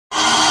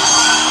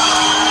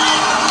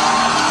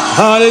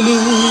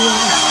Hallelujah.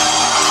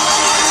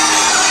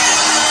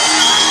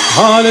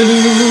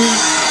 Hallelujah.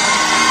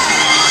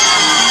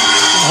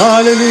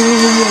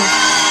 Hallelujah.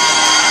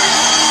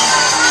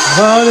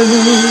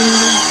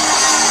 Hallelujah.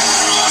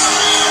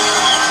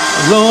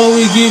 Lord,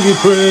 we give you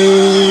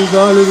praise.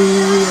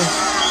 Hallelujah.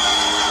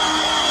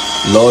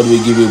 Lord, we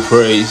give you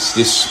praise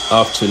this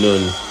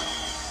afternoon.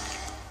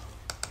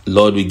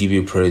 Lord, we give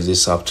you praise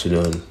this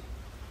afternoon.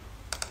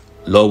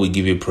 Lord, we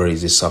give you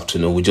praise this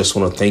afternoon. We just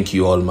want to thank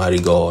you, Almighty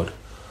God,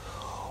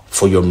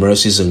 for your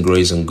mercies and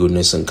grace and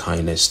goodness and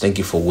kindness. Thank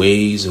you for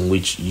ways in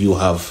which you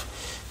have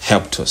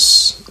helped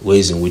us,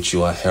 ways in which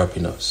you are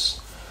helping us.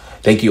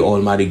 Thank you,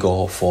 Almighty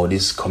God, for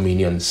this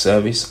communion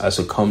service as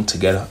we come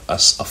together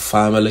as a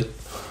family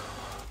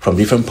from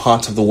different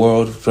parts of the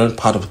world, different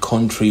part of the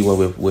country where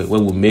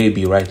we may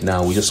be right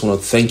now. We just want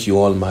to thank you,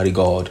 Almighty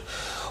God,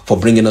 for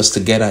bringing us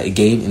together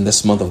again in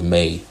this month of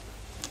May.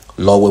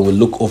 Lord, when we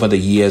look over the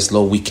years,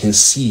 Lord, we can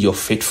see your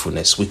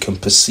faithfulness. We can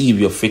perceive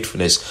your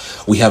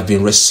faithfulness. We have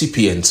been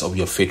recipients of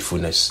your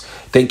faithfulness.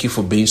 Thank you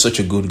for being such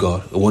a good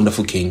God, a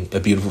wonderful King, a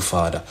beautiful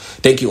Father.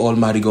 Thank you,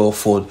 Almighty God,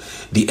 for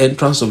the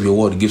entrance of your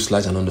word gives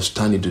light and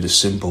understanding to the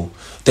simple.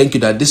 Thank you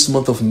that this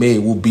month of May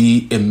will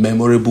be a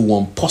memorable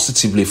one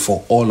positively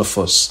for all of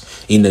us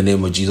in the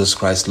name of Jesus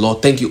Christ.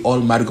 Lord, thank you,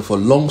 Almighty God, for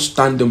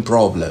long-standing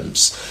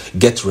problems.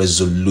 Get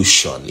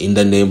resolution in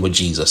the name of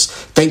Jesus.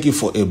 Thank you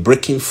for a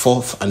breaking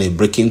forth and a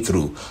breaking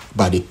through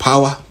by the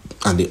power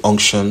and the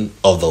unction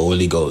of the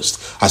Holy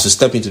Ghost. As we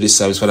step into this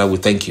service, Father, we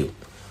thank you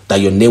that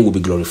your name will be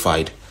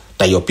glorified,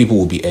 that your people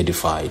will be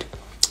edified.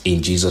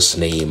 In Jesus'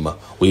 name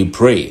we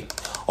pray.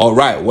 All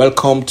right,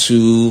 welcome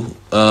to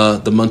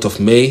the month of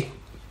May.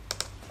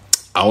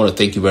 I want to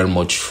thank you very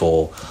much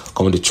for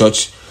coming to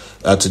church.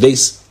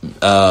 Today's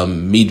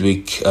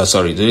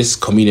today's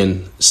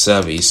communion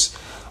service,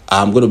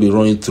 I'm going to be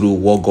running through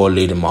what God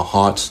laid in my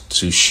heart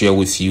to share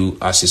with you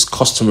as is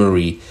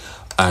customary.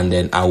 And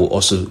then I will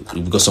also,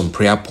 we've got some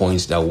prayer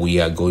points that we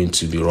are going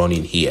to be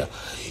running here.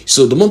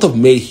 So the month of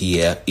May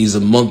here is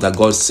a month that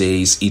God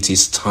says it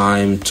is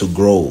time to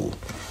grow.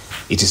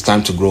 It is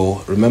time to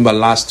grow. Remember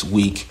last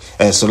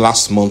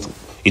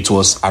month, it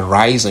was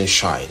Arise and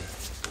Shine.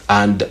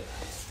 And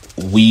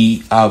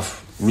we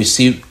have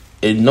received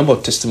a number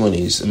of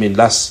testimonies. I mean,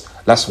 last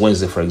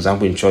Wednesday, for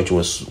example, in church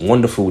was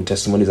wonderful with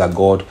testimonies that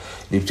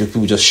the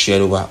people just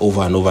shared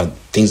over and over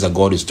things that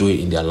God is doing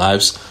in their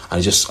lives,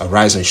 and just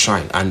arise and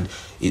shine. And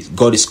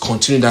God is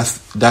continuing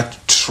that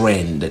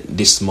trend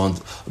this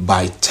month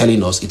by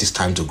telling us it is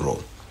time to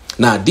grow.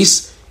 Now,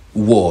 this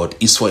word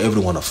is for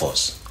every one of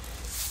us.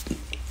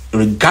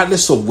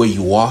 Regardless of where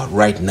you are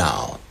right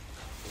now,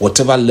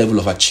 whatever level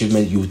of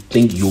achievement you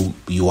think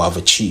you have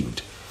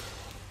achieved,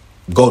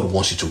 God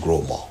wants you to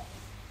grow more.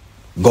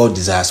 God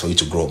desires for you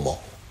to grow more.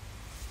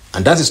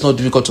 And that is not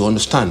difficult to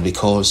understand,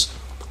 because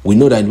we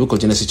know that in the book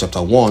of Genesis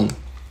chapter 1,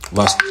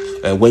 verse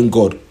when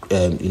God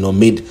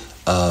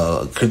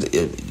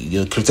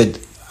created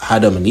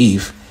Adam and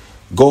Eve,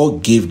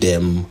 God gave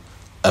them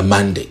a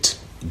mandate.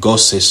 God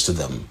says to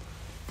them,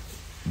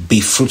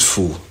 be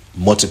fruitful,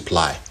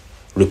 multiply,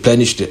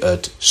 replenish the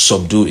earth,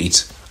 subdue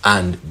it,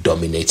 and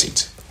dominate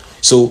it.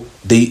 So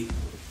the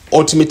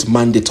ultimate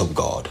mandate of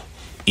God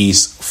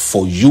is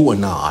for you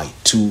and I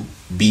to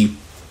be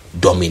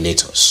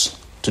dominators.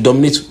 To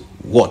dominate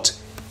what?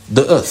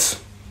 The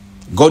earth.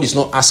 God is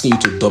not asking you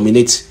to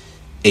dominate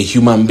a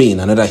human being,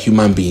 another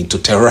human being, to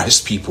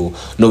terrorize people.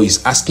 No,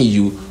 he's asking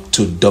you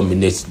to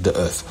dominate the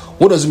earth.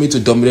 What does it mean to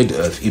dominate the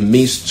earth? It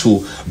means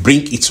to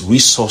bring its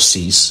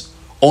resources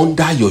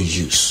under your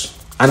use.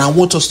 And I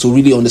want us to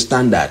really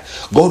understand that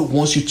God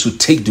wants you to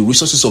take the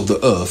resources of the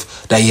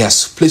earth that he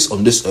has placed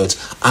on this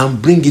earth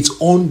and bring it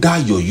under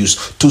your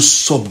use, to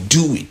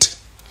subdue it.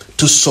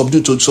 To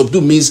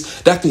subdue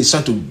means that thing is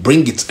trying to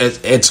bring its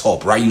heads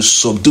up, right? You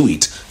subdue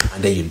it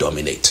and then you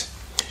dominate.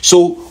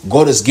 So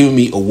God has given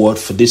me a word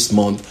for this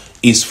month.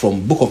 Is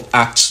from book of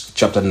Acts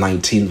chapter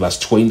 19 verse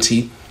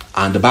 20.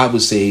 And the Bible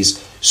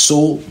says,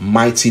 so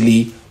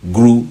mightily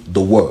grew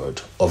the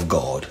word of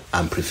God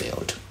and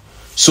prevailed.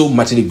 So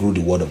mightily grew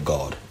the word of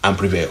God and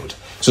prevailed.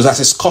 So as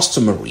is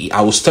customary,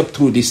 I will step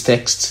through this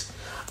text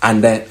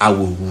and then I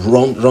will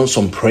run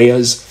some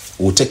prayers.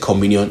 We'll take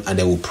communion and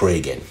then we'll pray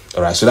again.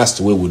 All right. So that's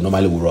the way we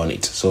normally will run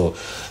it. So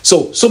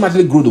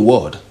mightily grew the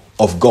word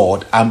of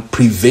God and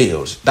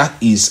prevailed. That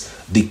is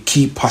the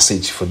key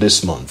passage for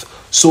this month.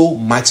 So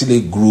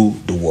mightily grew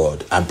the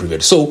word and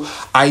prevailed. So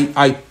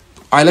I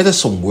highlighted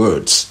some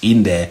words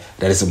in there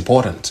that is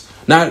important.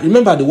 Now,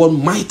 remember, the word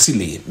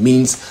mightily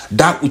means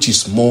that which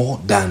is more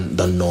than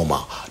the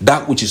normal,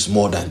 that which is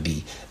more than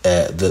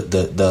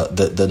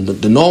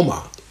the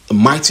normal.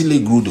 Mightily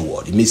grew the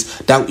word. It means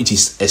that which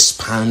is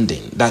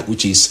expanding, that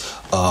which is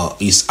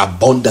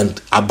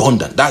abundant,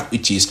 that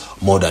which is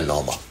more than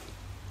normal.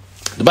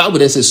 The Bible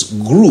then says,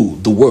 grew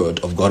the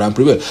word of God and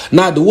prevailed.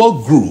 Now, the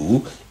word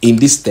grew in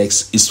this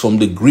text is from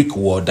the Greek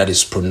word that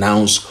is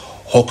pronounced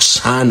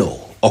oxano,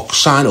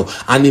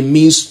 and it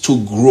means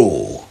to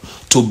grow,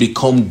 to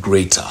become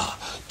greater,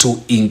 to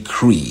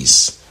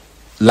increase,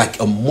 like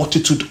a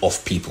multitude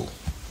of people.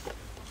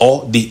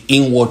 or the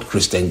inward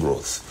Christian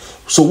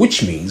growth. So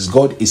which means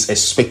God is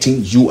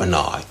expecting you and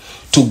I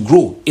to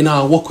grow in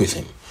our walk with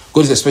him.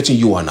 God is expecting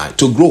you and I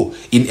to grow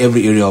in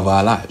every area of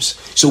our lives.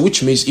 So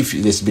which means if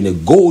there's been a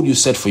goal you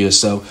set for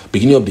yourself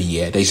beginning of the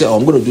year, that you say,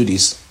 I'm going to do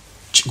this,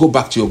 go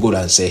back to your goal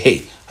and say,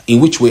 hey, in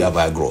which way have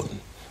I grown?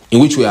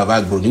 In which way have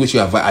I grown? In which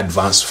way have I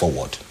advanced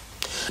forward?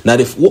 Now,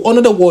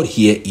 another word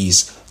here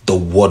is the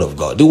word of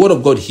God. The word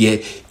of God here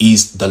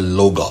is the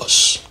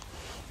logos.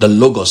 The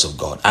logos of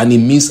God. And it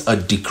means a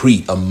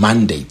decree, a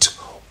mandate,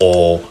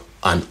 or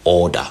an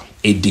order.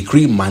 A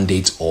decree,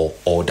 mandate, or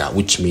order,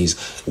 which means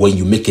when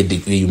you make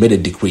you made a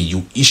decree,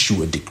 you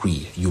issue a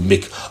decree, you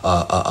make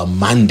a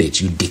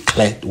mandate, you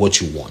declare what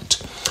you want.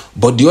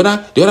 But the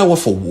other word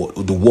for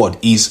the word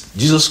is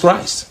Jesus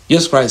Christ.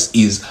 Jesus Christ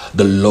is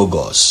the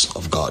logos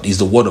of God, is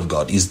the word of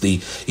God, is the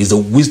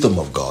wisdom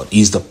of God,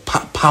 is the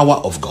power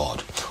of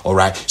God. All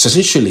right. So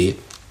essentially,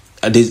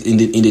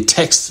 in the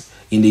text,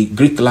 in the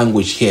Greek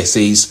language here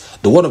says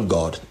the word of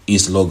God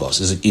is logos,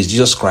 is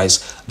Jesus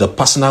Christ, the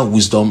personal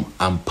wisdom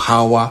and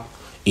power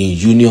in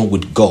union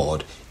with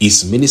God,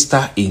 is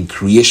minister in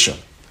creation,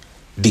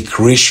 the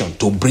creation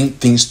to bring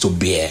things to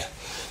bear,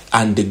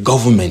 and the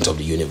government of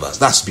the universe.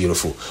 That's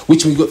beautiful.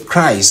 Which means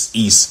Christ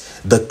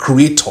is the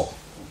creator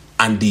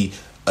and the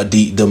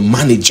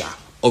manager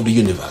of the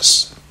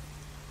universe.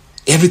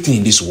 Everything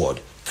in this world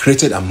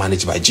created and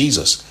managed by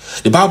Jesus.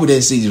 The Bible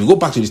then says, if you go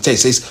back to the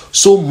text, it says,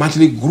 so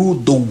mightily grew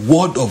the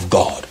word of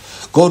God.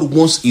 God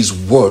wants his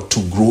word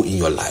to grow in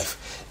your life,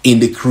 in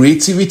the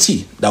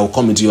creativity that will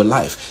come into your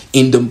life,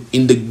 in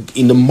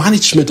the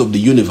management of the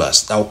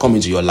universe that will come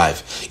into your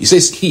life. It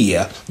says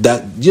here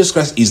that Jesus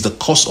Christ is the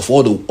cause of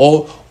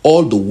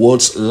all the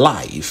world's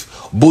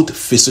life, both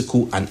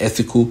physical and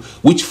ethical,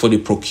 which for the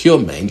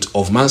procurement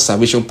of man's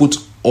salvation put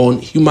on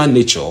human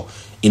nature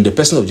in the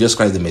person of Jesus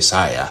Christ the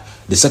Messiah,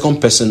 the second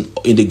person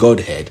in the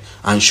Godhead,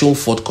 and shown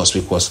forth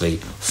conspicuously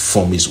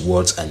from his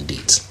words and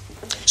deeds.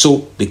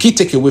 So the key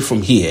takeaway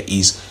from here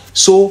is,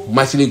 so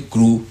mightily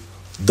grew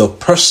the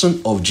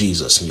person of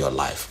Jesus in your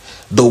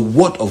life, the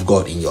word of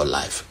God in your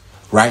life,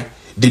 right?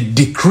 The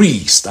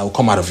decrees that will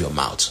come out of your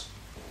mouth.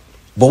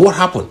 But what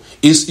happened?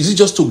 Is it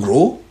just to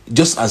grow,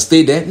 just and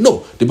stay there?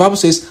 No, the Bible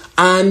says,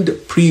 and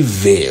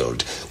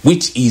prevailed,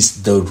 which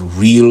is the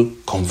real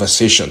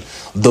conversation.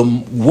 The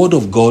word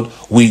of God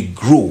will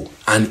grow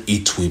and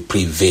it will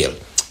prevail.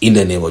 In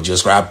the name of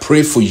Jesus Christ, I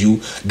pray for you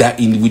that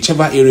in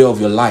whichever area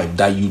of your life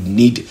that you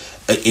need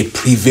a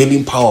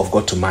prevailing power of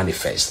God to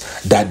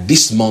manifest, that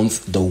this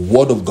month the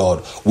word of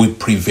God will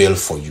prevail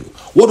for you.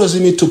 What does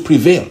it mean to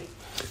prevail?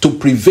 To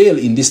prevail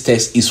in this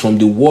text is from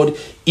the word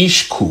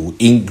ishku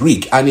in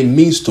Greek, and it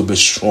means to be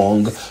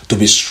strong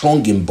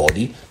in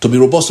body, to be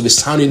robust, to be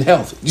sound in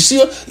health. You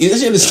see,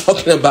 it's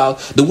talking about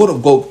the word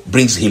of God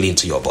brings healing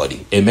to your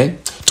body. Amen.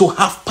 To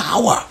have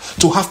power,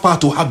 to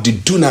have the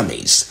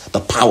dunamis, the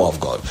power of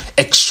God,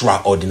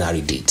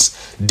 extraordinary deeds.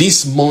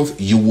 This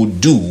month you will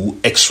do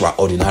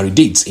extraordinary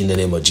deeds in the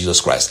name of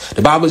Jesus Christ.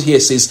 The Bible here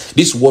says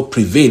this word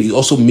prevail, it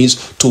also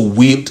means to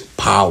wield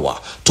power,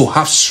 to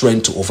have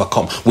strength to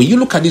overcome. When you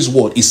look at this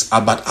word, it's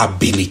about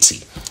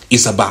ability.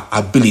 It's about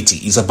ability.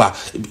 It's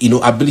about,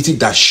 ability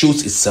that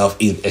shows itself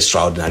in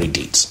extraordinary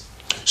deeds.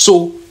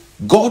 So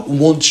God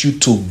wants you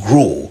to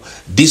grow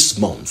this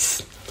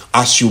month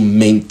as you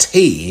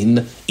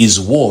maintain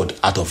his word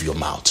out of your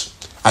mouth.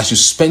 As you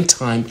spend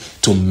time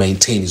to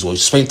maintain his word,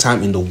 spend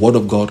time in the word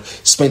of God,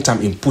 spend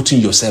time in putting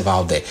yourself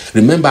out there.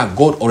 Remember,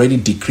 God already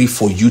decreed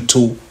for you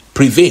to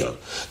prevail.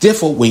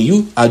 Therefore, when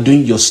you are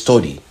doing your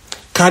study,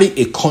 carry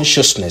a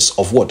consciousness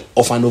of what?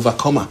 Of an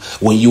overcomer.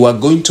 When you are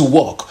going to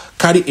work,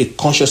 carry a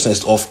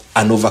consciousness of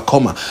an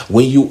overcomer.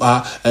 When you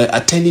are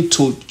attending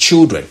to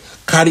children,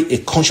 carry a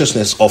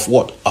consciousness of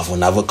what? Of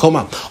an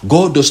overcomer.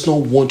 God does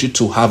not want you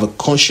to have a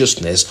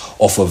consciousness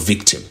of a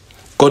victim.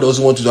 God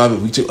doesn't want you to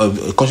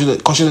have a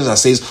consciousness that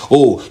says,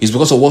 oh, it's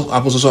because of what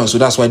happens to so and so,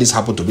 that's why this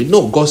happened to me.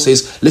 No, God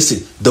says,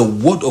 listen, the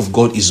word of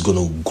God is going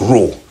to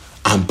grow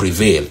and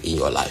prevail in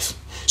your life.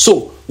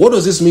 So, what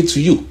does this mean to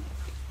you?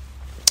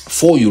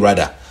 For you,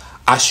 rather,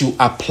 as you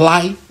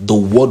apply the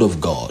word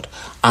of God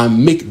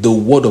and make the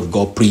word of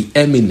God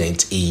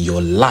preeminent in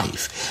your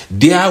life,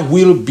 there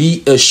will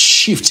be a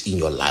shift in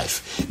your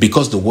life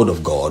because the word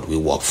of God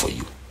will work for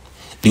you.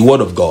 The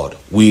word of God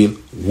will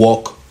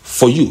work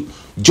for you.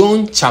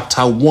 John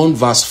chapter 1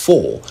 verse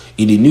 4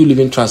 in the New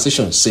Living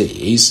Translation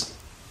says,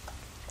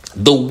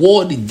 the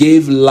word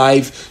gave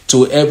life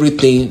to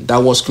everything that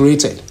was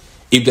created.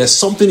 If there's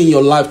something in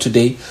your life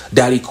today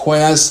that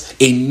requires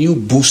a new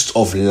boost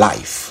of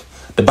life,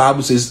 the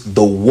Bible says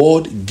the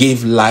word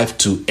gave life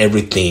to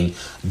everything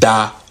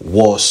that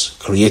was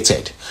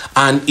created.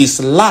 And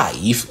its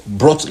life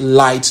brought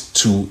light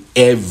to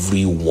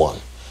everyone.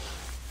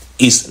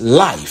 Its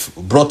life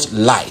brought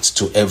light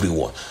to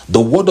everyone.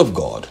 The word of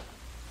God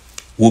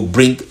will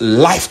bring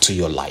life to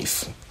your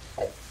life.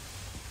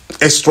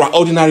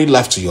 Extraordinary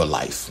life to your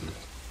life.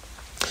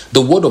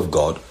 The word of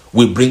God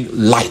will bring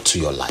light to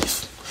your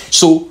life.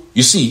 So,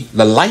 you see,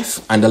 the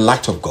life and the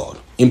light of God,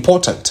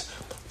 important.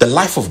 The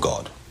life of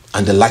God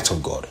and the light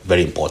of God.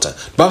 Very important.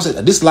 The Bible says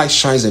that this light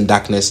shines in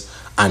darkness,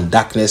 and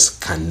darkness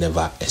can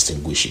never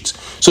extinguish it.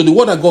 So the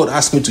word that God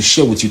asked me to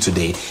share with you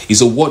today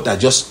is a word that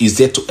just is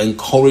there to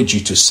encourage you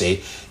to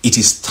say, it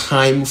is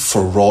time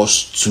for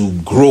us to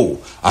grow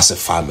as a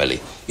family.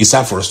 It's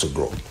time for us to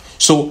grow.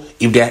 So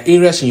if there are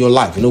areas in your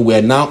life, we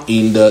are now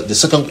in the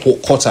second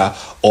quarter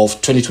of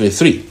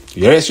 2023.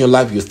 Areas in your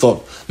life you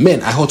thought,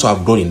 man, I ought to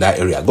have grown in that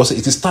area. God said,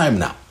 it is time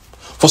now.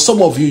 For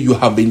some of you, you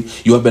have been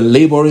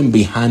laboring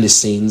behind the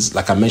scenes,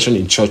 like I mentioned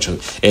in church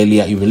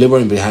earlier. You've been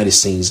laboring behind the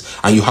scenes,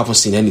 and you haven't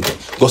seen anything,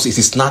 because it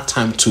is not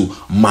time to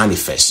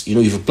manifest.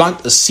 If you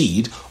plant a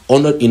seed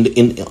in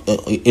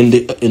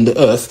the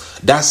earth,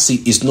 that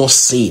seed is not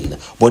seen,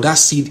 but that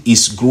seed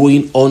is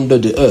growing under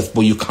the earth,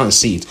 but you can't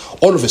see it.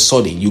 All of a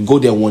sudden, you go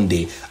there one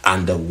day,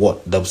 and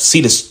the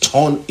seed is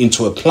turned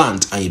into a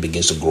plant, and it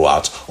begins to grow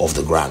out of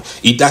the ground.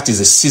 That is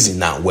a season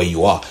now where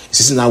you are. A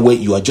season now where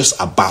you are just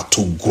about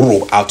to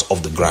grow out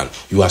of the ground.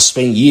 You have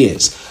spent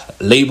years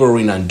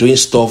laboring and doing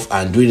stuff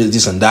and doing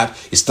this and that.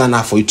 It's time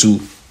now for you to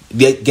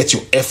get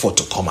your effort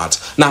to come out.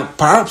 Now,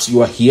 perhaps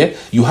you are here,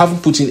 you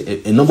haven't put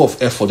in a number of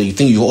effort that you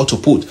think you ought to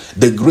put.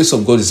 The grace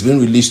of God is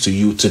being released to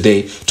you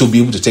today to be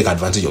able to take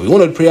advantage of it. We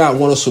want to pray. I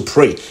want us to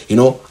pray.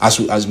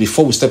 As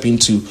before we step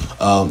into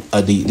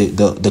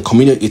the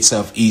communion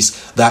itself,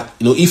 is that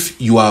if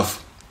you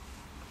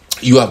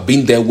have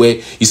been there where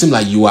you seem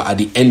like you are at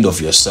the end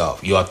of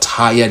yourself. You are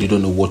tired. You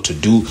don't know what to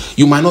do.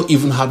 You might not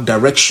even have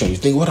direction. You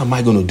think, what am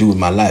I going to do with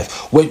my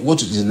life?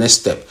 What is the next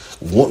step?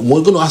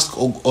 We're going to ask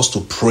us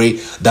to pray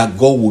that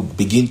God will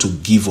begin to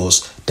give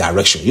us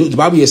direction. The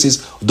Bible here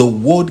says the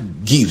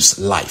word gives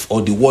life,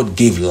 or the word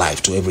gave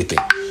life to everything.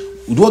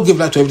 What gave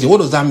life to everything? What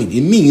does that mean?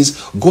 It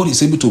means God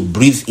is able to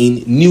breathe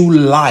in new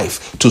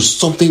life to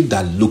something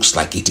that looks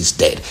like it is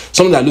dead.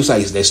 Something that looks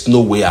like there's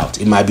no way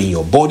out. It might be in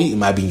your body, it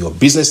might be in your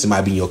business, it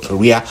might be in your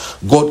career.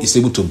 God is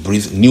able to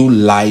breathe new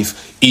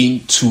life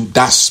into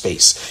that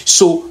space.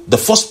 So the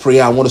first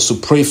prayer I want us to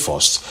pray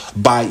first,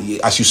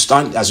 as you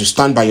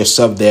stand by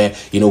yourself there,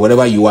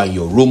 wherever you are in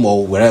your room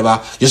or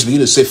wherever, just begin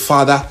to say,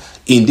 Father,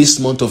 in this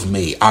month of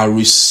May, I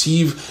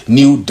receive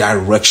new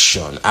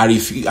direction. I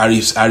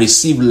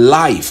receive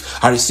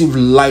life. I receive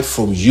life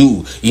from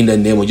you in the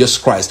name of Jesus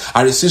Christ.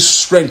 I receive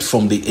strength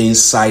from the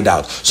inside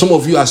out. Some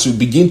of you, as you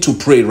begin to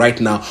pray right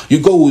now,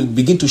 God will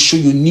begin to show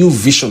you new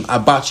vision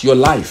about your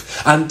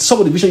life. And some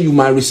of the vision you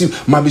might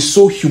receive might be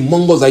so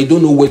humongous that you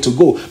don't know where to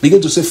go.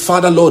 Begin to say,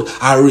 Father, Lord,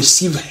 I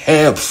receive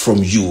help from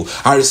you.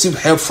 I receive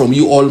help from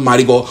you,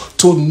 Almighty God,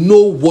 to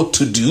know what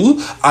to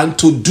do and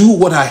to do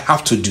what I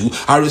have to do.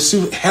 I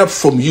receive help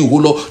from you,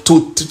 Lord,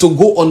 to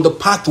go on the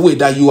pathway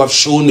that you have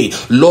shown me.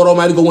 Lord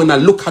Almighty God, when I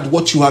look at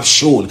what you have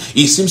shown,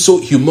 it seems so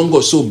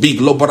humongous, so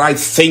big, Lord, but I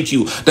thank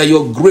you that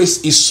your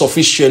grace is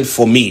sufficient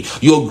for me.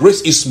 Your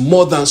grace is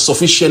more than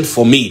sufficient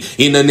for me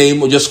in the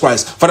name of Jesus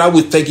Christ. Father,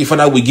 we thank you.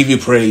 Father, we give you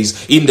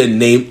praise in the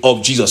name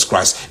of Jesus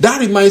Christ. That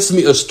reminds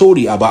me a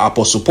story about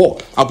Apostle Paul.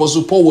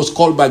 Apostle Paul was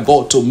called by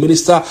God to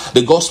minister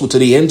the gospel to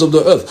the ends of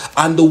the earth,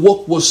 and the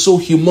work was so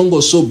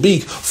humongous, so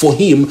big for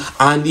him,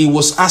 and he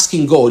was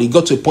asking God. He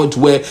got to a point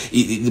where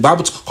the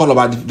Bible talks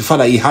about the fact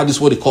that he had this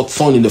what they call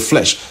thorn in the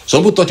flesh.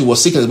 Some people thought it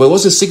was sickness, but it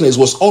wasn't sickness. It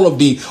was all of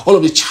the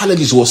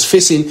challenges he was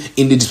facing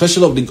in the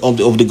dispensation of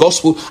the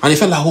gospel, and he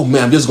felt like, oh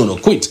man, I'm just going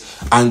to quit.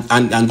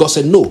 And God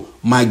said, no,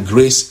 my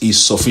grace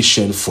is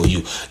sufficient for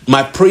you.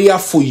 My prayer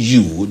for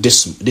you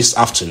this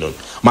afternoon,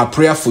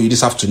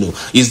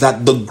 is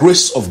that the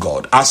grace of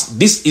God, as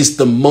this is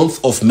the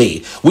month of May,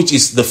 which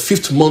is the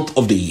 5th month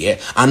of the year,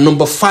 and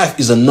number 5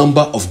 is a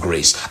number of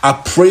grace.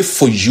 I pray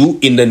for you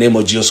in the name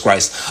of Jesus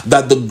Christ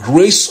that the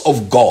grace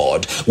of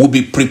God will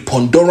be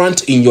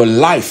preponderant in your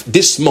life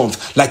this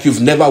month like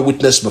you've never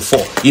witnessed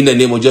before in the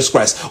name of Jesus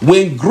Christ.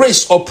 When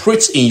grace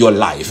operates in your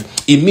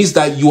life, it means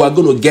that you are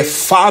going to get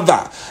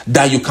farther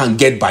than you can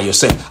get by yourself.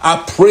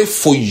 I pray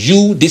for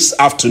you this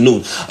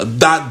afternoon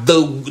that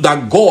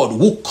God,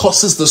 who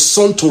causes the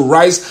sun to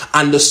rise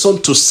and the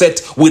sun to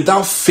set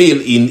without fail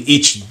in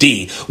each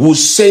day, will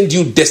send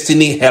you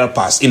destiny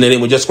helpers in the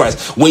name of Jesus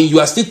Christ. When you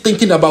are still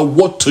thinking about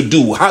what to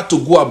do, how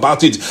to go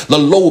about it, the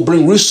Lord will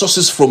bring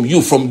resources from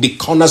you from the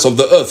corners of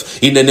the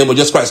earth in the name of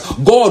Jesus Christ.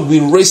 God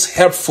will raise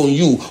help for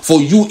you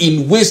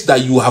in ways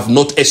that you have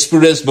not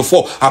experienced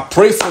before. I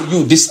pray for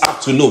you this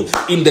afternoon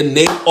in the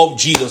name of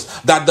Jesus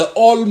that the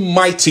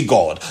Almighty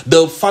God,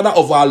 the Father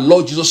of our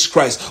Lord Jesus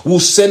Christ, will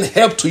send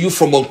help to you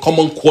from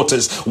uncommon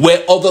quarters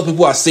where other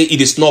people are saying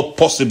it is not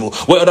possible,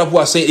 where other people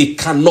are saying it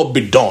cannot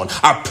be done.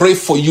 I pray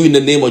for you in the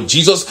name of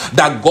Jesus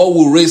that God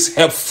will raise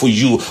help for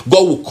you.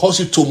 God will cause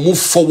you to move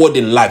forward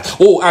in life.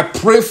 Oh, I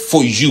pray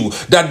for you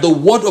that the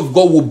word of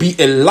God will be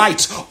a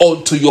light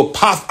unto your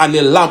path and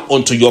a lamp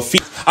unto your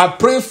feet. I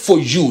pray for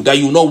you that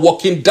you will not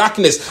walk in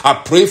darkness. I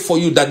pray for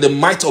you that the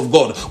might of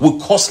God will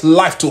cause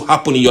life to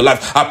happen in your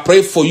life. I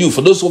pray for you,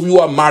 for those of you who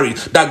are married,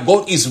 that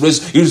God is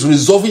is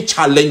resolving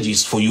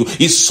challenges for you.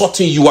 He's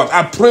sorting you out.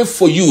 I pray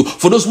for you,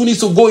 for those who need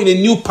to go in a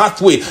new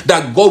pathway,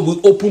 that God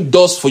will open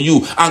doors for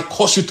you and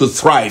cause you to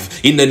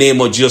thrive in the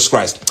name of Jesus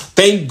Christ.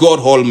 Thank God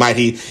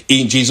Almighty.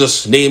 In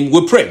Jesus' name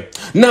we pray.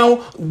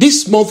 Now,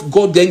 this month,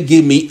 God then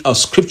gave me a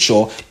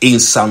scripture in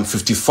Psalm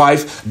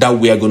 55 that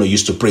we are going to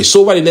use to pray.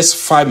 So over the next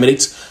 5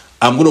 minutes,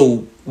 I'm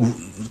going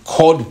to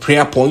call the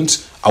prayer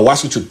points. I'll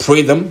ask you to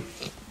pray them.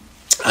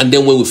 And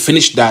then when we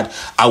finish that,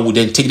 I will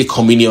then take the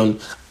communion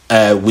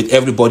with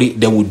everybody.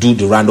 Then we'll do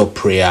the round-up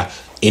prayer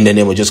in the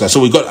name of Jesus Christ. So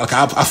we got like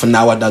half an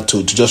hour now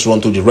to just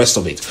run through the rest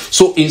of it.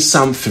 So in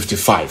Psalm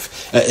 55,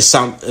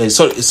 Psalm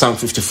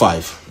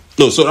 55.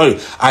 No, sorry,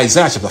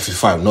 Isaiah chapter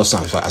 55, not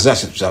Psalm 55.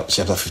 Isaiah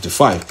chapter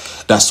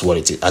 55. That's what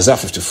it is. Isaiah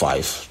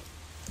 55.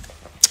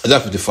 Isaiah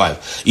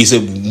 55 is a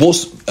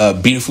most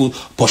beautiful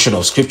portion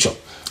of scripture.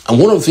 And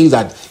one of the things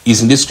that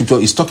is in this scripture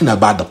is talking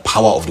about the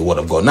power of the word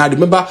of God. Now,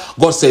 remember,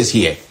 God says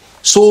here,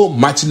 so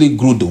mightily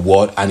grew the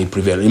word and it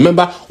prevailed.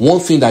 Remember, one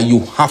thing that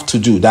you have to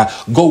do, that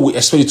God will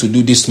expect you to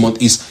do this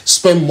month, is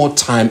spend more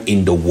time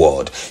in the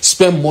word.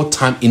 Spend more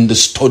time in the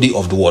study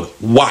of the word.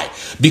 Why?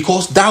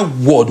 Because that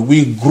word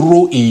will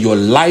grow in your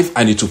life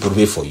and it will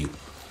prevail for you.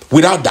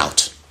 Without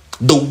doubt,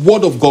 the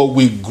word of God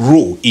will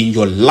grow in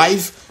your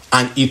life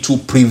and it will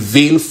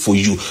prevail for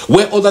you.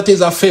 Where other things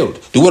have failed,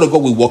 the word of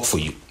God will work for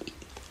you.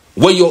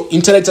 When your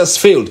intellect has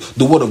failed,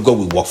 the word of God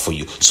will work for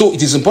you. So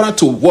it is important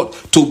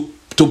to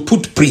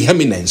put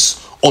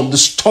preeminence on the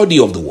study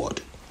of the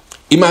word.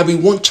 It might be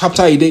one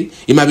chapter a day.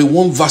 It might be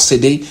one verse a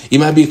day. It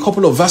might be a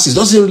couple of verses.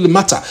 Doesn't really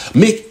matter.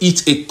 Make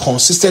it a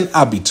consistent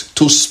habit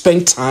to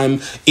spend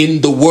time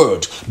in the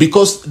word,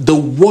 because the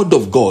word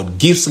of God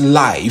gives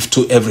life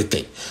to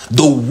everything.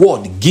 The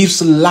word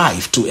gives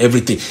life to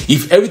everything.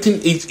 If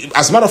everything is,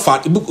 as a matter of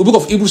fact, the book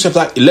of Hebrews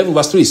chapter 11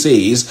 verse 3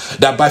 says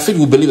that by faith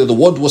we believe that the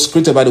word was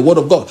created by the word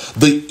of God.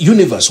 The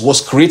universe was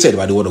created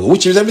by the word of God,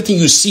 which is everything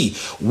you see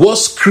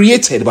was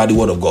created by the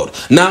word of God.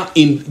 Now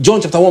in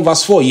John chapter 1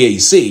 verse 4 here,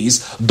 it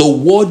says the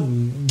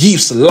word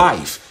gives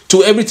life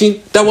to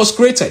everything that was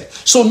created.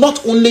 So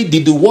not only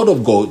did the word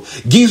of God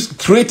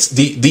create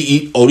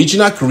the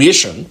original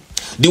creation,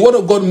 the word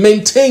of God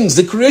maintains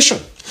the creation.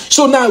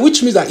 So now,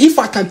 which means that if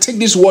I can take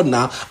this word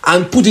now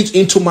and put it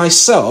into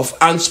myself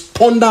and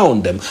ponder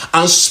on them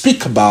and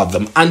speak about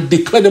them and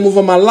declare them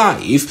over my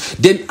life,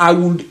 then I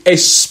would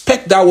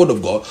expect that word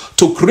of God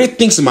to create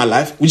things in my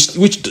life which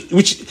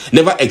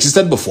never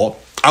existed before.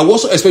 I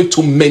also expect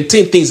to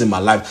maintain things in my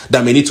life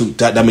that may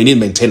need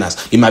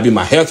maintenance. It might be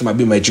my health, it might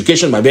be my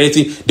education, it might be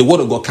anything. The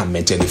word of God can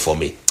maintain it for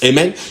me.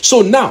 Amen.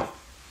 So now,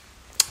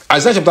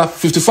 Isaiah chapter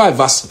 55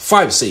 verse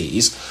 5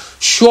 says,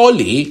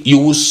 surely you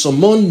will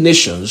summon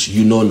nations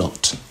you know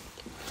not,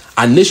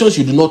 and nations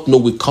you do not know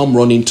will come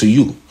running to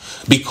you,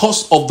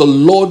 because of the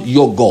Lord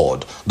your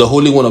God, the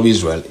Holy One of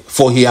Israel,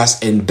 for he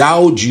has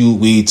endowed you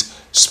with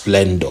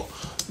splendor.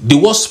 The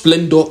word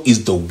splendor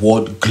is the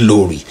word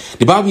glory.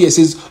 The Bible here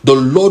says the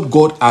Lord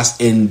God has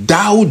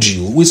endowed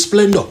you with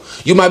splendor.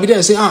 You might be there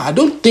and say, I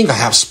don't think I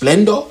have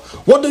splendor.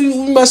 What do you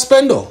mean by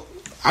splendor?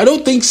 I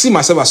don't see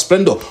myself as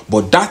splendor.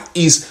 But that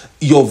is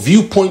your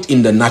viewpoint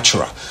in the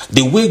natural.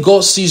 The way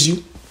God sees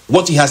you,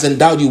 what he has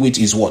endowed you with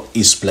is what?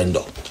 Is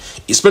splendor.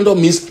 Splendor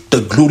means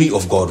the glory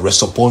of God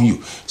rests upon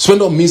you.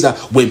 Splendor means that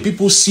when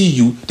people see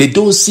you, they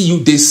don't see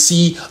you, they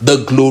see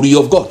the glory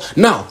of God.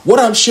 Now, what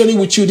I'm sharing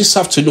with you this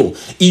afternoon,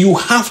 you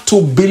have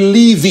to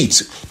believe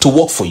it to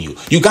work for you.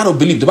 You got to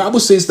believe. The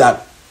Bible says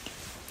that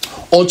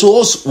unto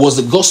us was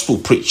the gospel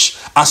preached,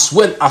 as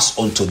well as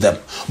unto them.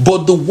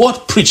 But the word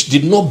preached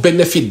did not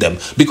benefit them,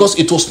 because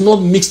it was not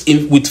mixed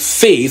in with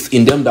faith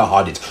in them that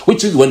heard it.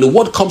 Which is, when the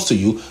word comes to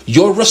you,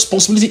 your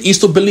responsibility is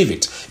to believe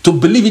it. To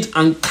believe it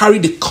and carry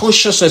the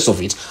consciousness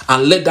of it,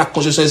 and let that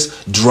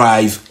consciousness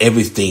drive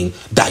everything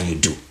that you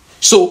do.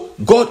 So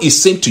God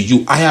is saying to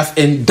you, I have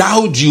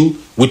endowed you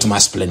with my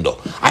splendor.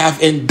 I have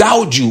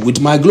endowed you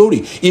with my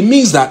glory. It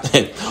means that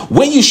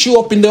when you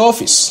show up in the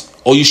office,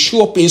 or you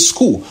show up in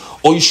school,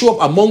 or you show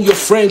up among your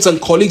friends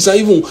and colleagues and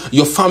even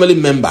your family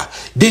member,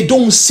 they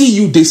don't see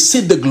you, they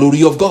see the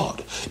glory of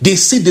God. They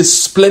see the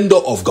splendor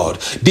of God.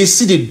 They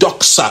see the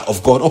doxa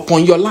of God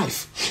upon your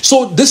life.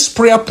 So this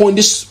prayer point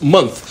this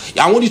month,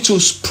 I want you to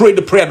pray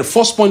the prayer. The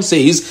first point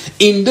says,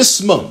 in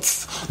this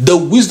month, the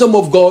wisdom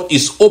of God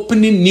is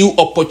opening new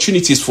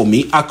opportunities for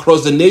me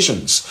across the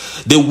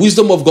nations. The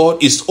wisdom of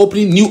God is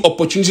opening new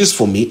opportunities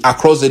for me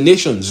across the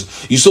nations.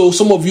 So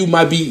some of you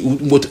might be,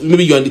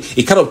 maybe you're in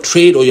a kind of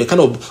trade or your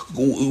kind of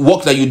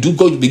work that you do.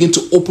 God begin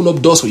to open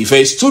up doors for you. If you're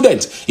a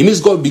student, it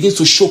means God begins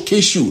to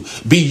showcase you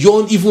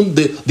beyond even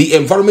the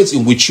environment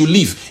in which you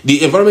live,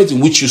 the environment in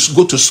which you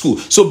go to school.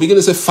 So begin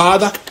to say,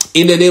 Father,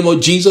 in the name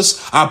of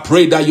Jesus, I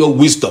pray that your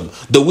wisdom,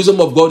 the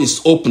wisdom of God,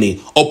 is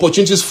opening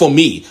opportunities for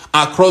me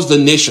across the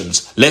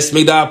nations. Let's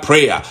make that our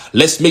prayer.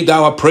 Let's make that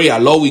our prayer.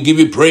 Lord, we give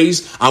you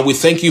praise and we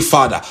thank you,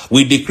 Father.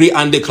 We decree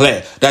and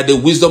declare that the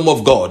wisdom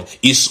of God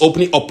is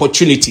opening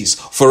opportunities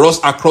for us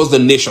across the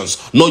nations,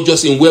 not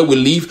just in where we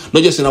live,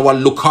 not just in our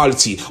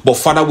locality, but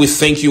Father, we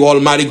thank you,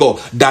 Almighty God,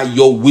 that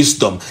your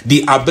wisdom,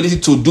 the ability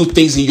to do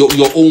things in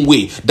your own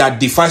way, that that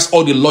defies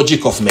all the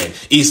logic of men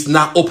is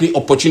now opening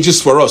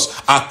opportunities for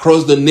us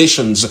across the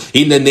nations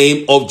in the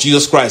name of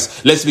Jesus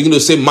Christ. Let's begin to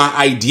say, my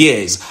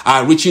ideas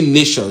are reaching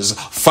nations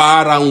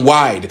far and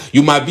wide.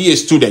 You might be a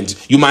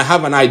student. You might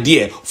have an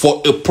idea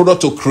for a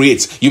product to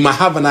create. You might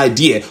have an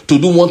idea to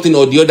do one thing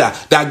or the other.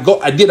 That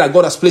idea that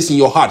God has placed in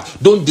your heart.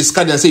 Don't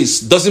discard it and say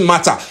it doesn't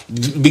matter.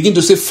 Begin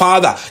to say,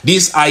 Father,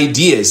 these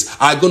ideas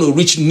are going to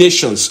reach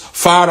nations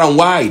far and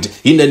wide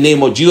in the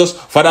name of Jesus.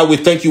 Father, we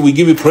thank you. We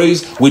give you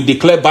praise. We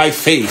declare by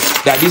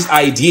faith that these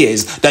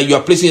ideas that you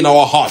are placing in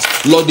our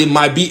hearts, Lord, they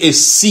might be a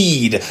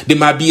seed. They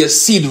might be a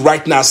seed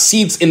right now.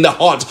 Seeds in the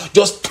heart,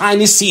 just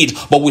tiny seed.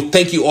 But we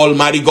thank you,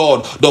 Almighty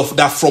God,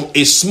 that from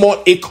a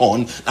small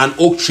acorn, an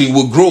oak tree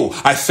will grow.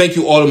 I thank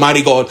you,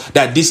 Almighty God,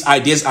 that these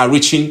ideas are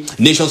reaching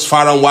nations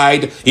far and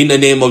wide in the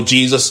name of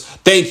Jesus.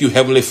 Thank you,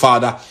 Heavenly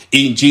Father.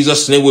 In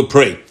Jesus' name we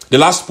pray. The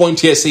last point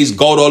here says,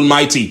 God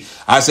Almighty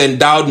has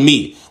endowed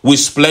me with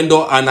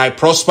splendor and I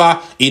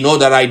prosper in all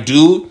that I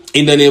do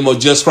in the name of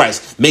Jesus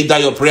Christ. Make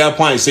that your prayer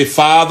point. Say,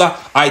 Father,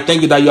 I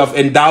thank you that you have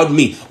endowed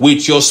me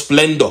with your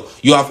splendor.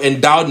 You have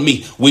endowed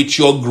me with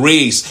your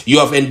grace. You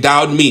have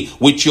endowed me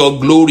with your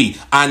glory,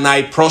 and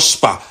I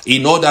prosper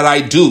in all that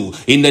I do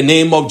in the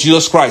name of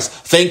Jesus Christ.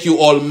 Thank you,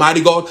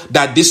 Almighty God,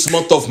 that this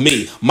month of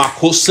May,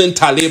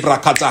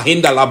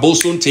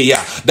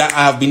 that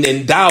I have been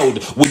endowed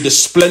with the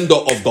splendor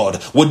of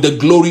God, with the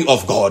glory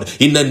of God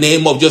in the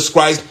name of Jesus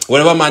Christ.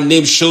 Whenever my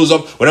name shows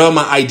up, whenever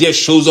my idea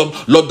shows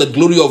up, Lord, the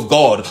glory of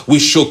God, we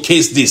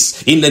showcase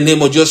this in the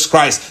name of Jesus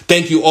Christ.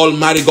 Thank you,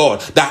 Almighty God,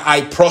 that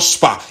I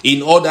prosper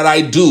in all that I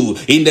do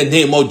in the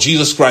name of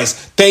Jesus Christ.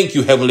 Thank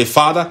you, Heavenly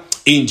Father.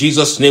 In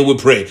Jesus' name we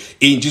pray.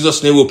 In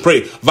Jesus' name we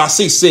pray. Verse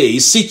 6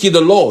 says, seek ye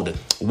the Lord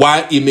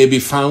while he may be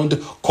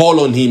found, call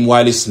on him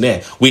while he's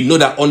near. We know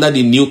that under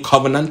the new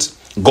covenant,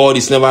 God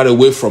is never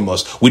away from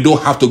us. We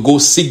don't have to go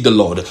seek the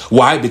Lord.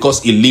 Why?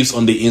 Because he lives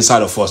on the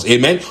inside of us.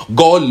 Amen.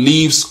 God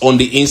lives on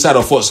the inside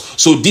of us.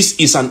 So this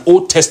is an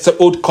Old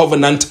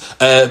Covenant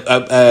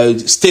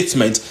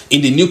statement.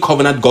 In the New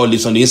Covenant, God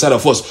lives on the inside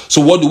of us.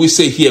 So what do we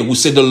say here? We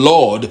say the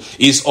Lord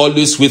is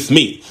always with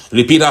me.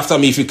 Repeat after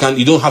me if you can.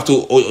 You don't have to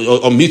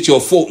unmute your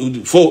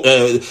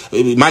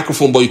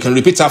microphone, but you can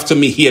repeat after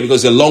me here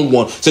because it's a long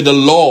one. Say, the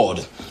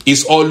Lord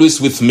is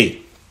always with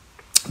me.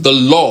 The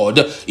Lord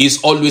is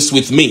always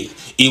with me.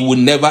 He will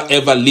never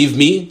ever leave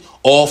me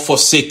or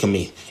forsake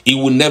me. He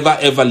will never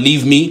ever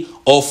leave me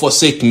or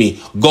forsake me.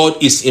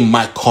 God is in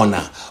my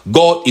corner.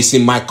 God is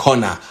in my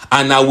corner,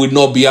 and I will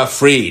not be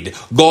afraid.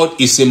 God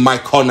is in my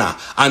corner,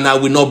 and I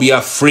will not be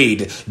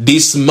afraid.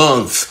 This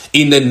month,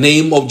 in the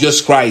name of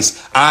Jesus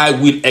Christ, I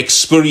will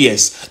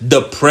experience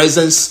the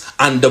presence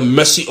and the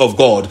mercy of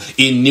God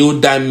in new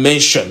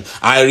dimension.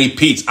 I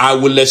repeat, I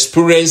will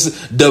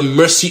experience the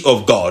mercy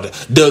of God,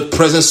 the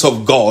presence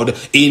of God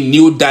in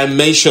new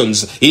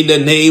dimensions in the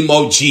name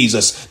of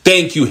Jesus.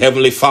 Thank you,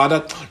 Heavenly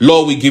Father.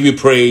 Lord, we give you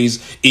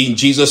praise. In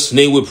Jesus'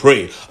 name we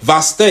pray.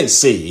 Verse 10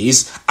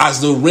 says, as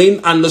the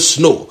rain and the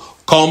snow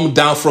come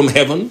down from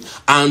heaven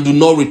and do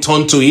not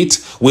return to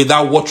it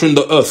without watering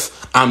the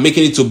earth and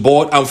making it to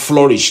bud and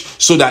flourish,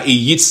 so that it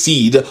yields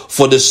seed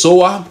for the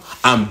sower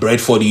and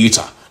bread for the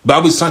eater. The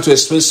Bible is trying to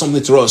explain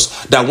something to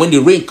us, that when the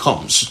rain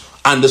comes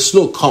and the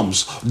snow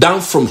comes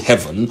down from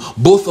heaven,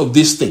 both of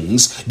these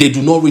things, they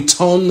do not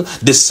return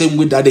the same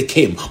way that they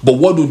came. But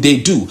what do?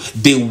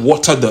 They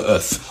water the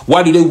earth.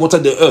 Why do they water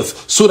the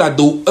earth? So that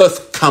the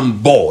earth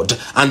can bud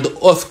and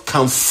the earth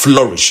can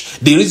flourish.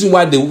 The reason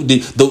why they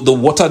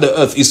water the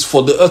earth is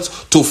for the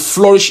earth to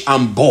flourish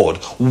and bud.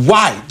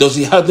 Why does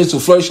it help it to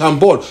flourish and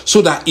bud?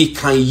 So that it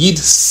can yield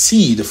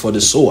seed for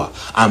the sower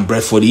and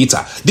bread for the eater.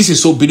 This is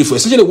so beautiful.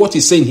 Essentially what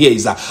he's saying here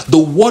is that the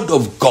word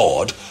of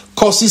God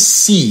causes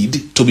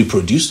seed to be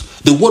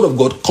produced. The word of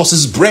God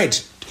causes bread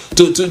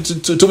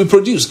to be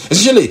produced.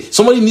 Essentially,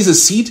 somebody needs a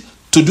seed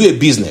to do a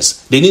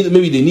business. They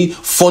need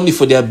funding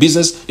for their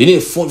business. They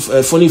need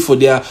funding for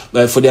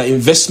their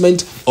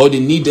investment, or they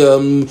need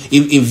an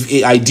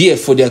idea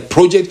for their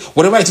project.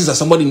 Whatever it is that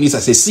somebody needs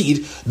as a seed,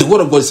 the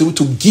word of God is able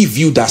to give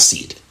you that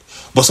seed.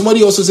 But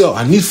somebody also says,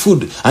 I need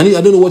food. I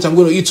don't know what I'm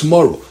going to eat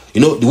tomorrow. The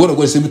word of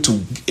God is able to,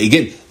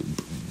 again,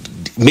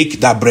 make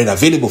that bread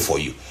available for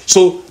you.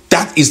 So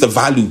that is the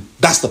value.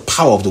 That's the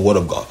power of the word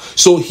of God.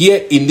 So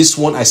here in this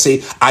one, I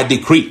say, I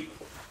decree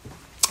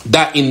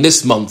that in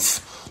this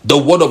month, the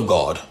word of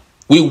God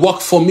will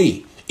work for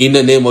me in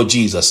the name of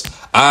Jesus.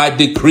 I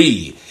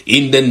decree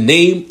in the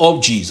name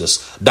of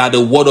Jesus that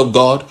the word of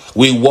God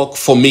will work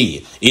for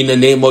me in the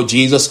name of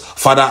Jesus.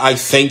 Father, I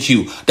thank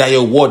you that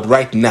your word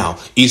right now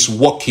is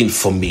working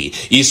for me.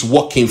 It's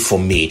working for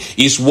me.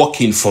 It's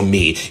working for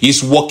me.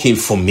 It's working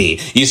for me.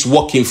 It's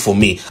working for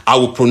me. I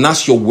will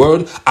pronounce your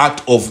word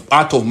out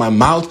of my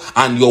mouth,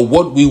 and your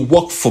word will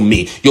work for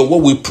me. Your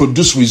word will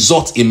produce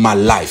results in my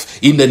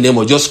life in the name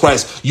of Jesus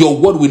Christ. Your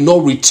word will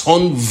not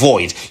return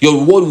void. Your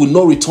word will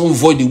not return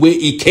void the way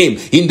it came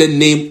in the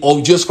name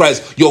of Jesus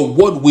Christ. Your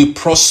word will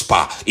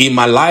prosper in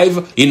my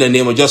life in the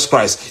name of Jesus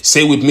Christ.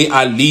 Say with me,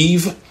 I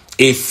live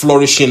a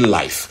flourishing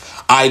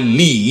life. I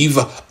live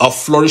a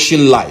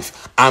flourishing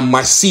life. and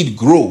my seed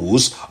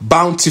grows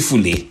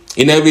bountifully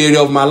in every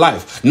area of my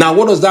life. Now,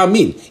 what does that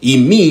mean? It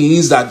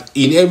means that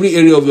in every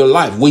area of your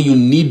life where you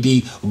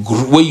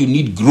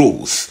need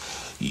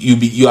growth,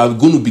 you are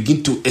going to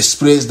begin to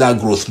experience that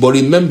growth. But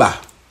remember,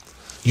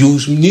 you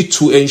need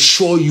to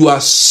ensure you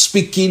are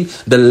speaking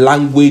the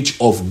language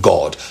of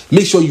God.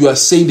 Make sure you are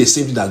saying the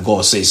same thing that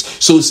God says.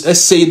 So let's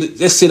say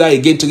that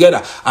again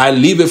together. I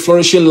live a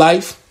flourishing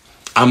life,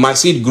 and my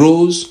seed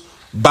grows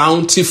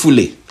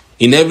bountifully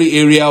in every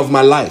area of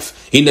my life.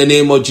 In the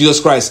name of Jesus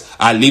Christ,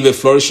 I live a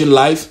flourishing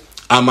life,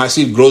 and my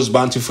seed grows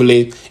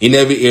bountifully in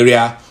every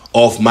area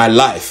of my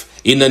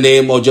life. In the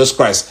name of Jesus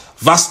Christ.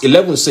 Verse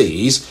 11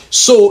 says,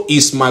 so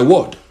is my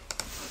word.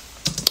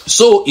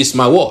 So is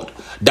my word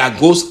that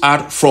goes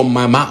out from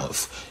my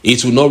mouth.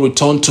 It will not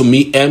return to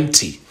me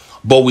empty,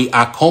 but will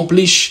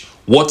accomplish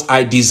what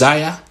I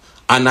desire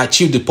and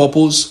achieve the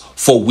purpose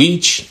for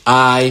which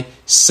I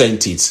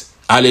sent it.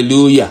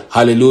 Hallelujah.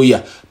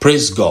 Hallelujah.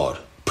 Praise God.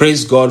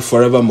 Praise God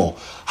forevermore.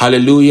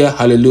 Hallelujah.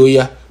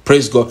 Hallelujah.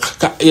 Praise God.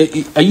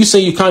 Are you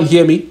saying you can't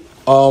hear me?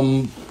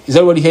 Is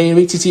everybody hearing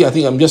me, Titi? I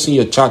think I'm just in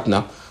your chat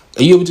now.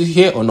 Are you able to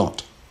hear or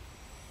not?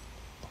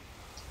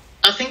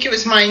 I think it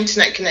was my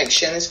internet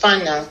connection. It's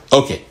fine now.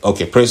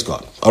 Okay. Praise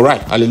God. All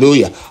right.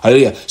 Hallelujah.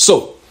 Hallelujah.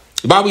 So,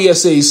 the Bible here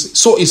says,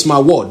 so is my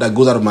word that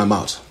goes out of my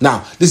mouth.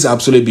 Now, this is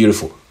absolutely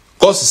beautiful.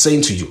 God is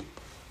saying to you,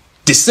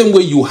 the same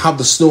way you have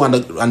the snow and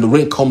the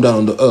rain come down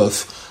on the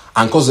earth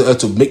and cause the earth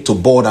to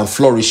bud and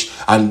flourish,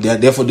 and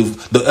therefore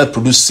the earth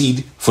produce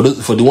seed for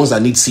the ones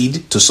that need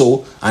seed to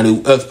sow, and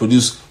the earth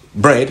produce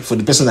bread for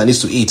the person that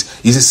needs to eat.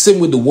 It's the same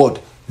with the word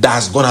that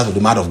has gone out of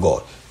the mouth of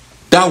God.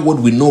 That word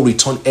will not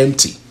return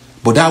empty,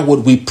 but that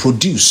word will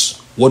produce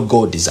what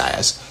God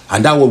desires,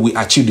 and that word will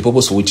achieve the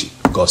purpose for which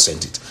God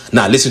sent it.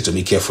 Now listen to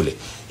me carefully.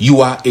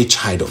 You are a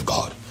child of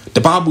God.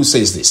 The Bible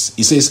says this.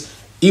 It says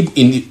in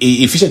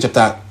Ephesians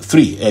chapter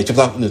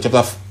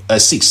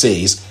 6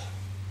 says,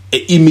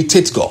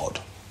 imitate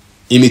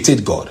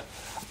God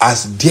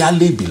as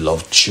dearly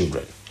beloved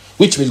children,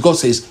 which means God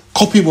says,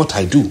 copy what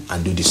I do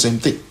and do the same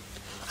thing.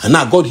 And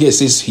now God here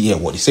says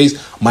what he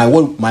says, my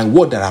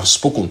word that I have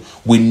spoken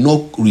will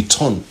not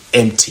return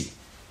empty.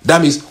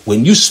 That means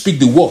when you speak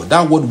the word,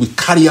 that word will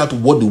carry out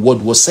what the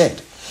word was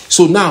said.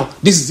 So now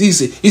this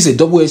is a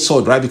double-edged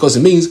sword, right? Because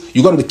it means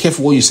you got to be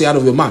careful what you say out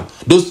of your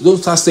mouth. Don't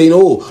start saying,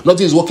 oh,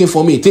 nothing is working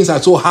for me. Things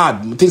are so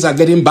hard. Things are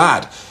getting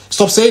bad.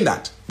 Stop saying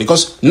that.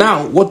 Because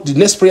now what the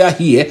next prayer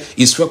here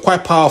is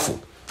quite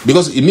powerful.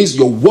 Because it means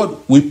your word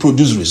will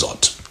produce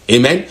result.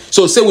 Amen.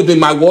 So say with me,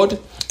 my word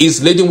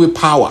is laden with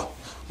power.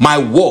 My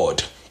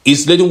word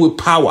is laden with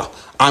power.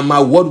 And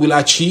my word will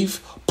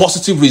achieve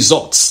positive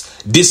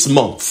results this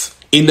month.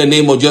 In the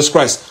name of Jesus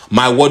Christ,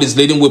 my word is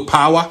laden with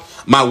power.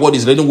 My word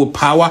is laden with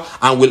power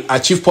and will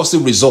achieve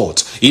positive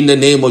results in the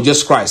name of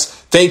Jesus Christ.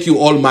 Thank you,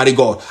 Almighty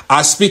God.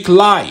 I speak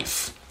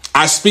life.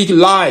 I speak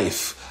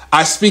life.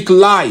 I speak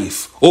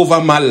life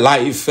over my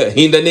life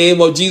in the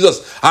name of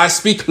Jesus. I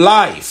speak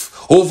life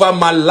over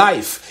my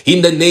life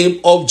in the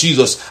name of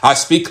Jesus. I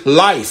speak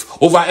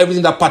life over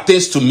everything that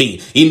pertains to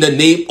me in the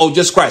name of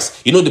Jesus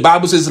Christ. You know, the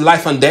Bible says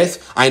life and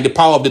death are in the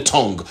power of the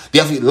tongue.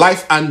 Therefore,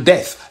 life and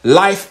death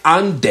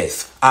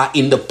are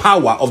in the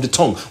power of the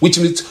tongue, which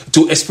means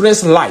to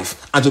experience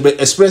life and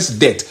to experience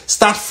death.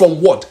 Start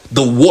from what?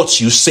 The words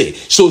you say.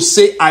 So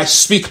say, I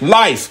speak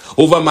life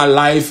over my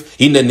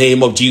life in the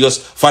name of Jesus.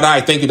 Father,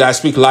 I thank you that I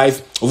speak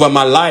life over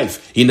my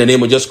life in the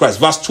name of Jesus Christ.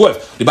 Verse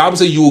 12, the Bible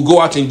says you will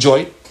go out in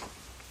joy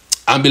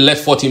and be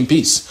left forth in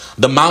peace.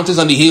 The mountains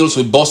and the hills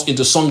will burst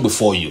into song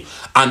before you,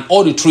 and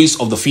all the trees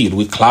of the field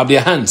will clap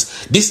their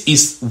hands. This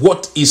is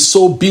what is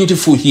so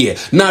beautiful here.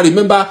 Now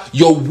remember,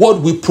 your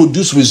word will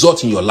produce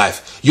result in your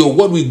life. Your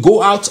word will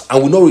go out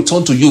and will not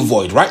return to you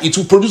void, right? It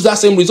will produce that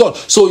same result.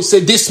 So it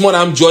said, this month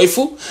I'm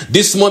joyful,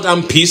 this month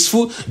I'm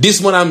peaceful,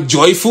 this month I'm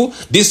joyful,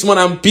 this month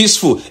I'm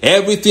peaceful.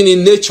 Everything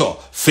in nature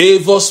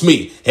favors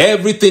me.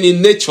 Everything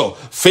in nature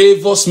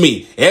favors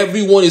me.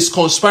 Everyone is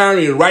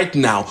conspiring right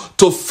now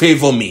to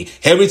favor me.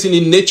 Everything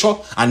in nature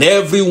and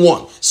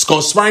everyone is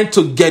conspiring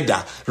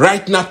together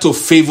right now to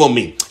favor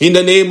me. In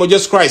the name of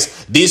Jesus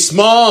Christ, this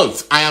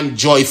month I am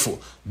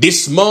joyful.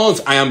 This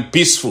month I am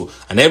peaceful,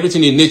 and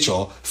everything in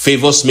nature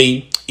favors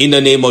me in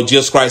the name of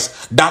Jesus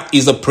Christ. That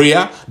is a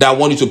prayer that I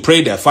want you to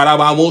pray there. Father,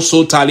 we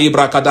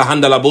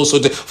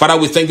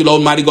thank you, Lord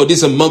Almighty God. This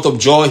is a month of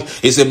joy.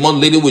 It's a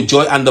month laden with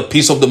joy and the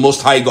peace of the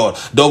Most High God.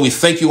 Lord, we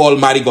thank you,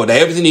 Almighty God,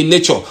 that everything in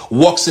nature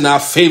works in our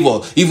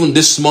favor, even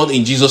this month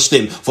in Jesus'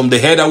 name. From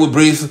the air that we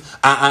breathe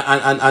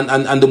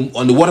and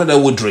the water that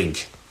we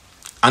drink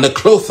and the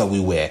clothes that we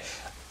wear.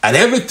 And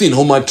everything,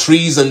 home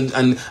trees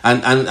and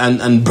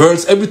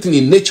birds, everything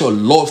in nature,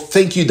 Lord,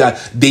 thank you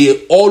that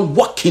they all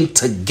working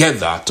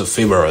together to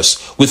favor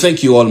us. We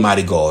thank you,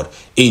 Almighty God.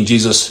 In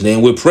Jesus'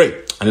 name we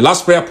pray. And the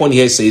last prayer point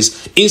here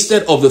says,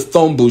 instead of the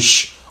thorn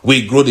bush,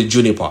 we grow the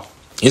juniper.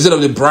 Instead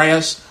of the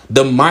briars,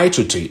 the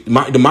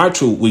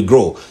myrtle will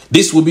grow.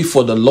 This will be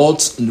for the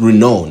Lord's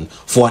renown,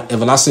 for an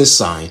everlasting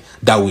sign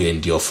that will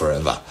endure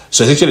forever.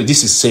 So essentially,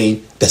 this is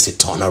saying there's a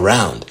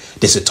turnaround.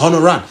 There's a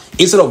turnaround.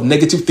 Instead of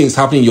negative things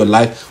happening in your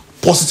life,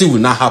 positive will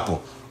not happen.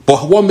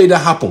 But what made that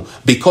happen?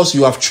 Because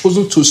you have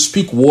chosen to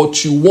speak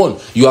what you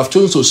want. You have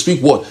chosen to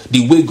speak what?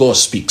 The way God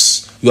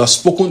speaks. You are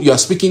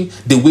speaking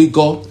the way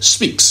God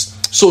speaks.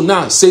 So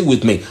now say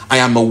with me, I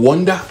am a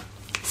wonder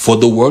for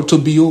the world to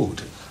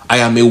behold. I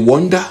am a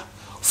wonder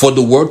for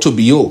the world to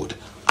behold.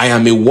 I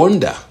am a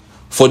wonder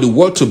for the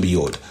world to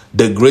behold.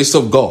 The grace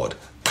of God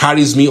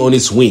carries me on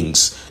its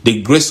wings.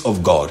 The grace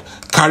of God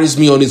carries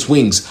me on its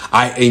wings.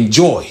 I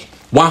enjoy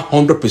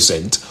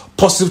 100%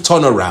 positive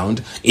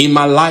turnaround in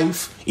my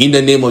life. In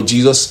the name of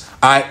Jesus,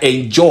 I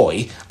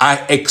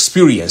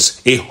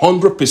experience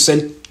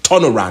 100%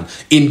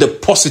 turnaround in the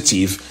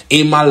positive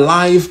in my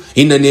life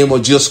in the name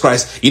of Jesus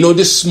Christ. You know,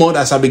 this month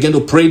as I began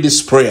to pray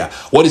this prayer,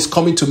 what is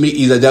coming to me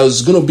is that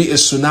there's going to be a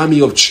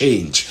tsunami of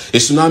change. A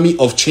tsunami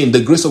of change.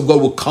 The grace of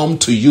God will come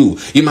to you.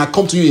 It might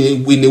come to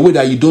you in a way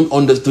that you don't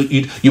understand.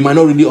 You might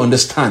not really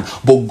understand.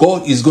 But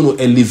God is going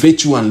to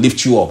elevate you and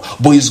lift you up.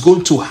 But it's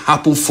going to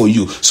happen for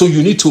you. So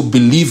you need to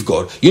believe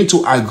God. You need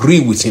to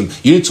agree with Him.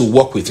 You need to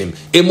walk with Him.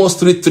 Amos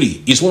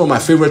 3:3 is one of my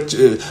favorite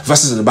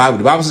verses in the Bible.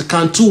 The Bible says,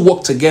 can two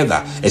walk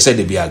together except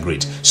they be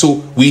agreed?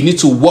 So we need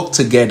to work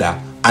together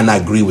and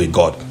agree with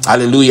God.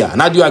 Hallelujah. And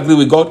how do you agree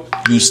with God?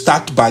 You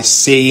start by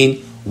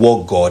saying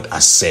what God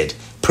has said.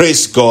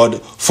 Praise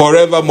God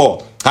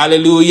forevermore.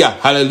 Hallelujah.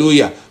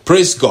 Hallelujah.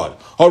 Praise God.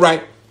 All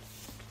right.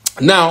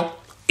 Now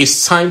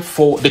it's time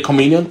for the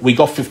communion. We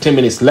got 15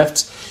 minutes left.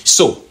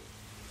 So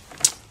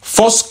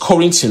 1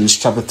 Corinthians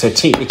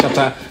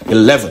chapter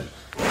 11.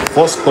 1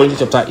 Corinthians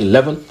chapter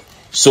 11.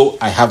 So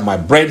I have my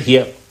bread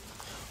here. 1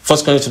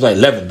 Corinthians chapter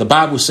 11. The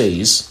Bible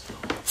says,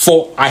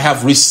 for I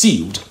have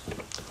received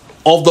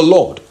of the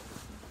Lord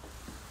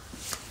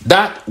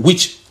that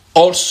which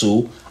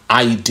also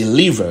I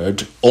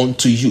delivered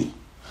unto you,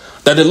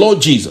 that the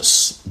Lord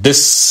Jesus, the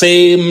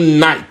same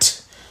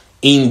night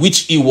in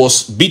which he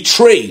was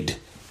betrayed,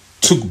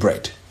 took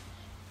bread.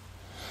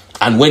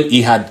 And when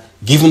he had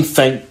given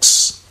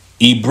thanks,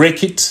 he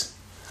brake it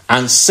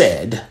and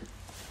said,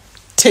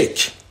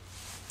 take,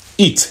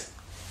 eat.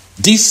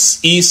 This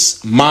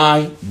is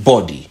my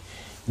body,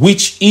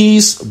 which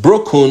is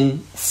broken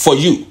for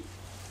you.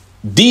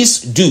 This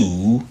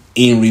do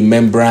in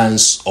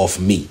remembrance of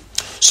me.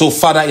 So,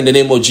 Father, in the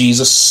name of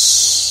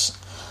Jesus,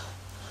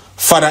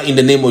 Father, in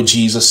the name of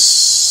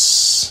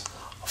Jesus,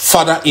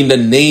 Father, in the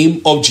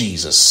name of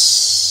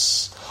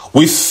Jesus,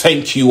 we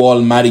thank you,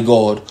 Almighty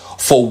God,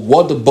 for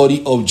what the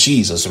body of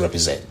Jesus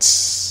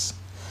represents.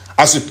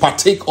 As we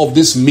partake of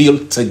this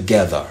meal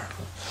together,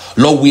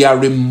 Lord, we are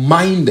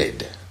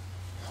reminded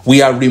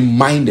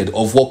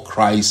of what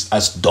Christ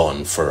has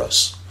done for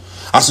us.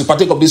 As we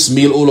partake of this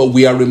meal, oh Lord,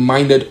 we are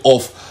reminded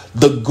of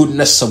the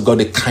goodness of God,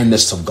 the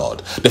kindness of God.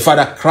 The fact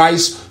that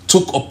Christ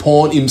took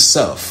upon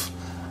himself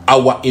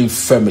our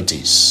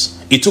infirmities.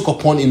 He took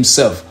upon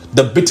himself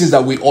the beatings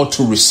that we ought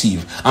to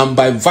receive. And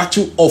by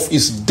virtue of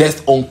his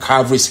death on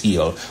Calvary's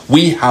hill,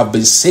 we have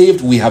been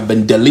saved, we have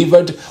been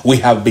delivered, we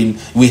have been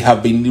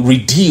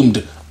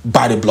redeemed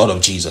by the blood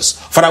of Jesus.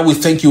 Father, we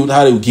thank you,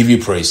 Father, we give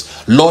you praise.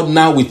 Lord,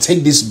 now we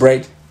take this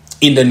bread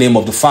in the name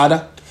of the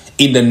Father,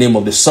 in the name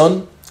of the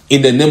Son,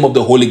 in the name of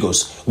the Holy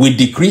Ghost. We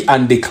decree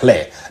and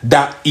declare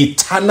that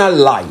eternal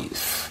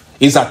life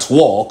is at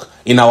work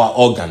in our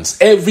organs.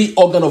 Every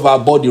organ of our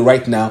body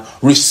right now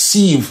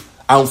receive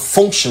and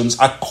functions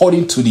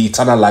according to the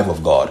eternal life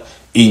of God.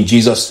 In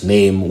Jesus'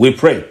 name we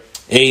pray.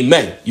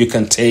 Amen. You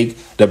can take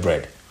the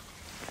bread.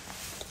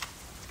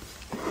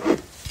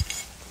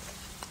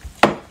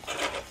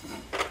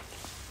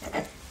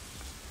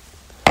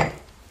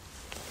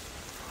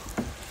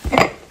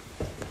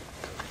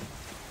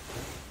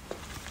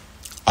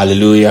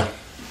 Hallelujah.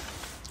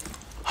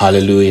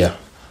 Hallelujah.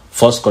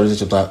 1 Corinthians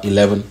chapter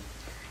 11,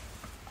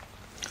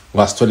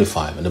 verse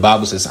 25. And the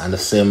Bible says,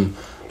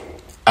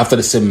 after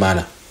the same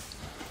manner,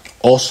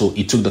 also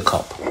he took the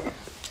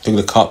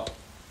cup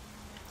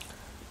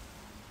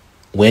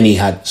when he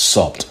had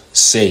supped,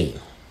 saying,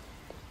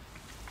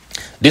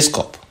 this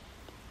cup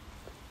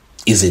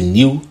is a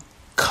new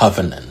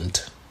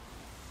covenant.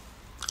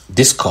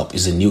 This cup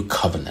is a new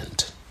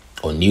covenant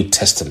or New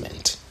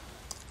Testament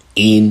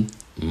in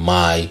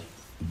my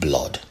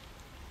blood.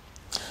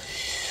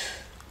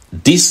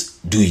 This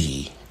do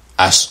ye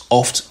as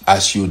oft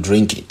as you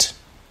drink it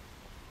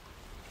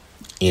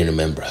in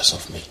remembrance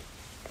of me.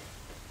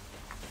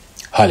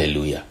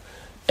 Hallelujah.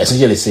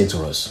 Essentially saying to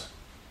us,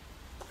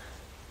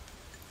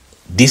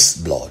 this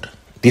blood,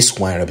 this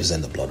wine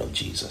represents the blood of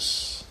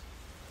Jesus.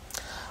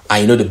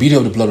 I know the beauty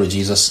of the blood of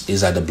Jesus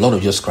is that the blood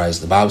of Jesus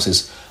Christ, the Bible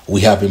says,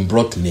 we have been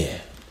brought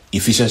near.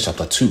 Ephesians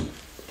chapter 2,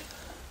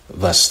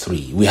 verse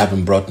 3. We have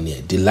been brought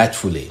near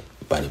delightfully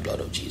by the blood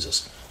of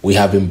Jesus. We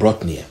have been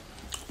brought near.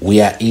 We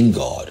are in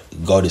God.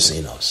 God is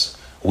in us.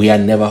 We are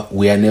never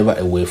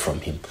away from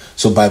him.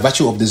 So by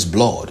virtue of this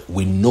blood,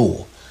 we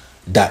know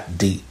that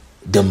the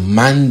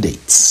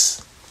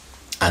mandates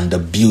and the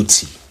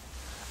beauty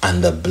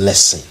and the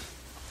blessing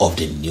of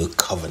the new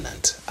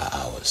covenant are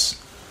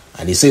ours.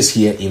 And he says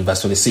here in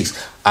verse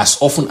 26, as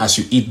often as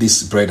you eat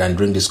this bread and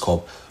drink this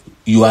cup,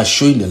 you are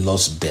showing the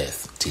Lord's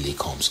death till he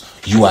comes.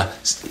 You are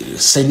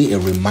sending a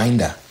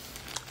reminder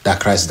that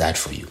Christ died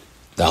for you,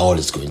 that all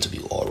is going to be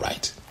all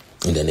right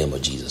in the name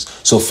of Jesus.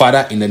 So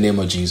Father, in the name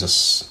of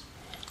Jesus,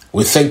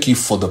 we thank you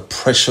for the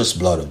precious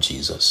blood of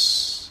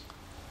Jesus.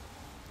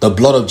 The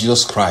blood of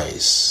Jesus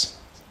Christ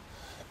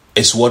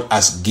is what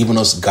has given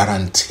us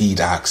guaranteed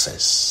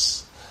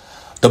access.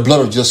 The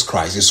blood of Jesus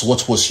Christ is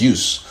what was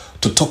used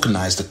to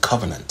tokenize the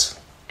covenant.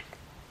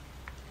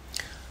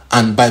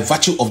 And by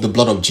virtue of the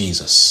blood of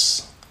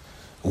Jesus,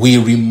 we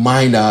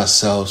remind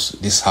ourselves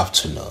this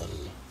afternoon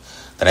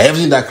that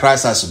everything that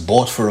Christ has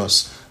bought for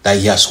us, that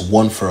he has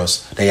won for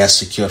us, that he has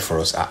secured for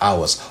us, are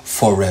ours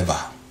forever.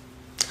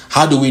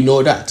 How do we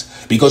know that?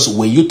 Because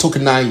when you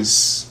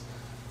tokenize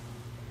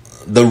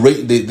the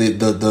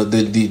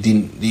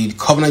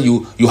covenant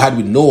you had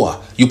with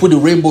Noah, you put the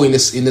rainbow in the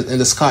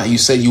sky. You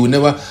said you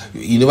never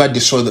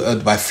destroy the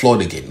earth by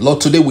flood again. Lord,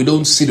 today we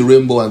don't see the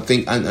rainbow and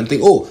think,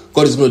 oh,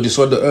 God is going to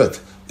destroy the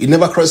earth. It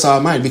never crosses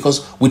our mind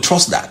because we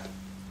trust that.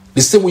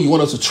 The same way you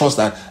want us to trust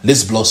that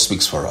this blood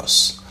speaks for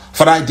us.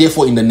 Father,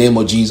 therefore, in the name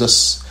of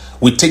Jesus,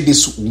 we take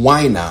this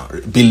wine now,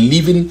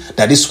 believing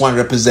that this wine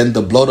represents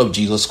the blood of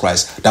Jesus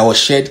Christ that was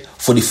shed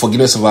for the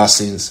forgiveness of our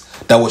sins,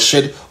 that was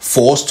shed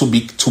for us to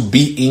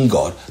be in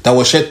God, that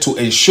was shed to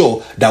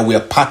ensure that we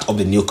are part of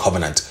the new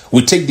covenant.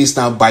 We take this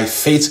now by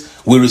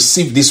faith. We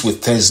receive this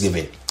with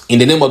thanksgiving. In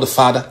the name of the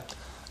Father,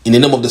 in the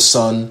name of the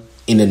Son,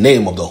 in the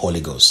name of the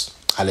Holy Ghost.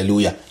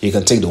 Hallelujah. You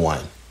can take the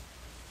wine.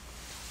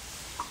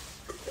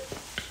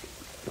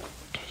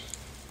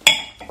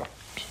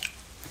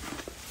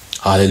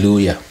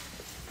 Hallelujah.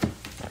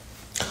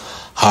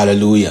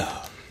 Hallelujah.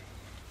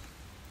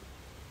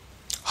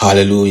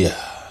 Hallelujah.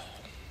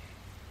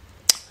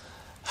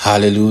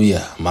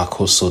 Hallelujah.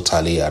 Makoso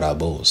tali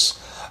arabos.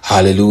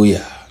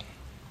 Hallelujah.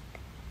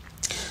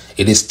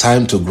 It is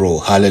time to grow.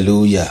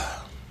 Hallelujah.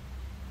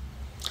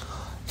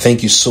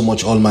 Thank you so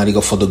much, Almighty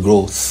God, for the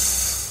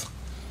growth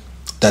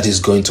that is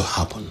going to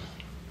happen.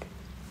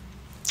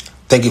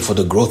 Thank you for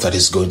the growth that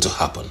is going to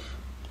happen.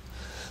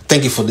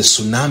 Thank you for the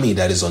tsunami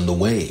that is on the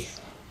way.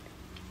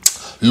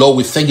 Lord,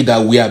 we thank you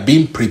that we are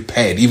being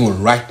prepared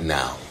even right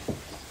now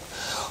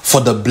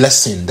for the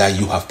blessing that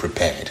you have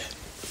prepared.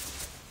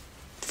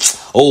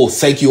 Oh,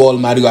 thank you,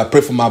 Almighty God. I pray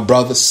for my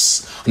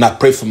brothers and I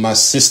pray for my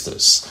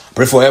sisters. I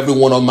pray for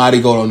everyone,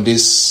 Almighty God, on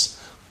this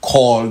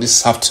call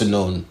this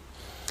afternoon.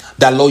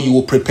 That, Lord, you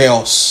will prepare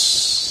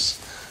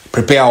us,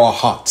 prepare our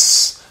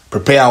hearts,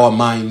 prepare our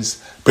minds,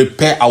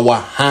 prepare our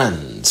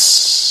hands.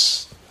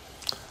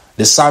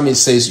 The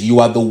psalmist says, you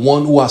are the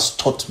one who has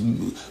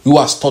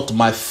taught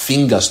my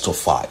fingers to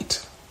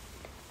fight.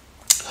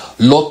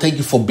 Lord, thank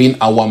you for being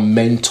our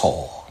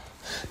mentor.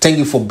 Thank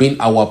you for being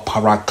our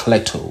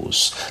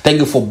parakletos. Thank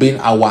you for being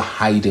our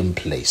hiding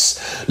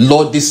place.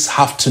 Lord, this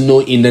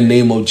afternoon, in the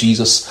name of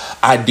Jesus,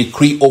 I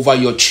decree over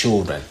your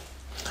children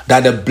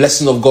that the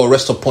blessing of God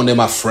rest upon them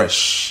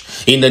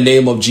afresh. In the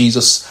name of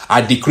Jesus,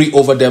 I decree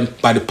over them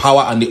by the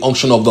power and the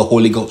unction of the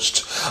Holy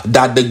Ghost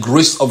that the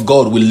grace of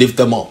God will lift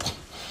them up.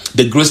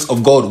 The grace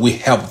of God will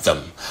help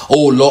them.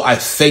 Oh Lord, I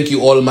thank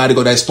you, Almighty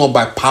God, that it's not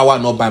by power,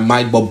 not by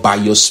might, but by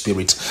your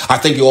Spirit. I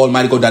thank you,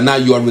 Almighty God, that now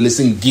you are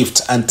releasing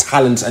gifts and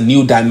talents and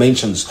new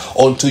dimensions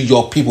unto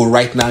your people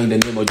right now in the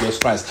name of Jesus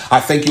Christ.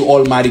 I thank you,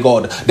 Almighty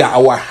God, that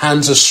our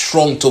hands are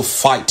strong to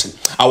fight.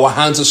 Our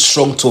hands are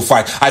strong to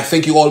fight. I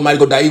thank you, Almighty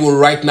God, that even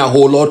right now,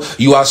 oh Lord,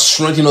 you are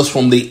strengthening us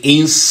from the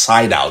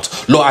inside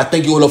out. Lord, I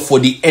thank you, oh Lord, for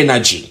the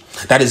energy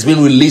that has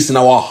been released in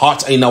our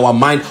heart and in our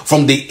mind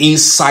from the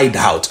inside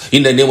out.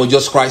 In the name of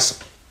Jesus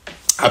Christ,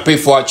 I pray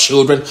for our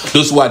children,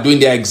 those who are doing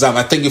their exam.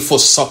 I thank you for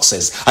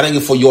success. I thank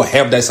you for your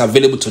help that is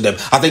available to them.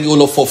 I thank you,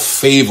 Lord, for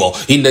favor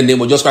in the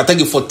name of Jesus Christ. I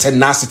thank you for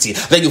tenacity. I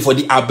thank you for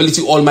the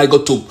ability, Almighty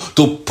God,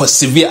 to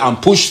persevere and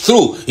push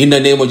through in the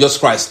name of Jesus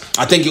Christ.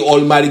 I thank you,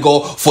 Almighty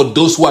God, for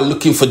those who are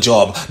looking for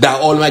job,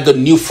 that, Almighty God,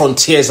 new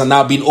frontiers are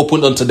now being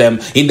opened unto them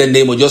in the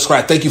name of Jesus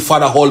Christ. I thank you,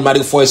 Father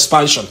Almighty, for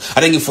expansion.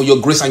 I thank you for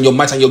your grace and your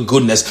might and your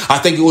goodness. I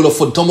thank you, Lord,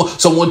 for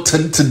someone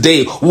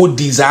today who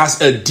desires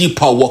a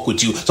deeper walk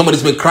with you.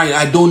 Somebody's been crying,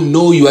 I don't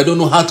know you. I don't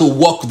know how to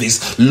walk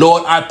this.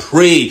 Lord, I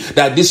pray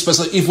that this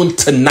person, even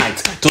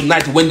tonight,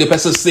 when the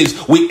person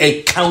says we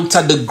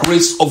encounter the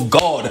grace of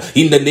God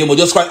in the name of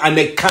Jesus Christ, an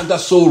encounter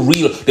so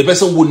real, the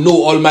person will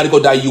know, Almighty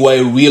God, that you are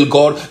a real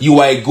God, you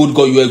are a good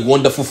God, you are a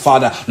wonderful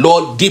Father.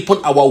 Lord, deepen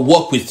our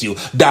walk with you,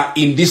 that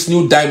in this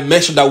new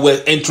dimension that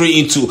we're entering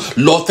into,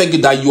 Lord, thank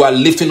you that you are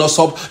lifting us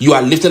up, you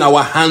are lifting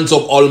our hands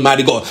up,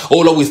 Almighty God.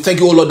 Oh Lord, we thank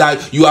you, oh Lord,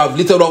 that you have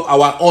lifted up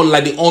our own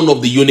like the horn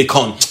of the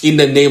unicorn in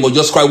the name of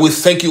Jesus Christ. We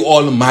thank you,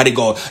 Almighty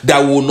God,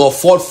 that we will not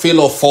fall,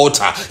 fail, or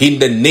falter in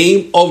the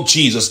name of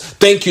Jesus.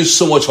 Thank you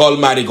so much,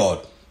 Almighty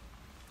God.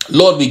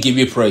 Lord, we give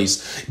you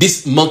praise.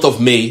 This month of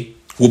May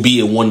will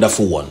be a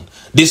wonderful one.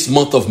 This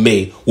month of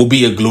May will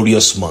be a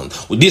glorious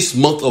month. This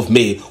month of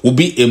May will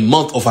be a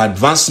month of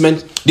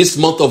advancement. This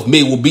month of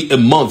May will be a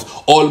month,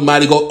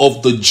 Almighty God,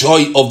 of the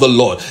joy of the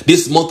Lord.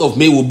 This month of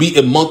May will be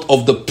a month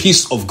of the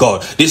peace of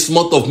God. This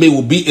month of May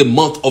will be a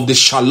month of the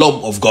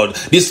shalom of God.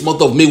 This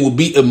month of May will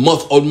be a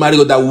month, Almighty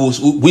God, that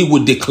we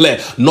will declare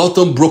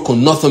nothing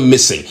broken, nothing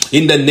missing.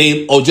 In the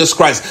name of Jesus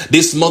Christ,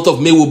 this month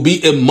of May will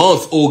be a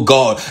month, oh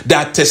God,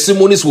 that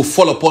testimonies will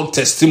fall upon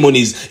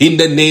testimonies. In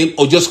the name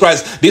of Jesus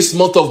Christ, this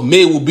month of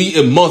May will be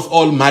a month,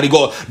 Almighty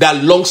God,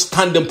 that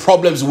long-standing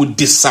problems will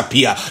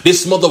disappear.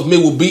 This month of May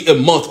will be a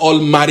month,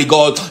 Almighty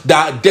God,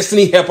 that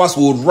destiny helpers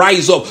will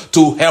rise up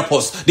to help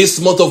us.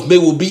 This month of May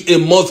will be a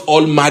month,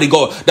 Almighty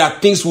God,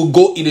 that things will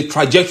go in the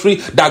trajectory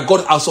that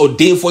God has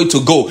ordained for it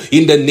to go.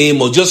 In the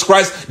name of Jesus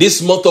Christ,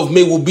 this month of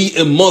May will be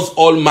a month,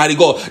 Almighty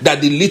God,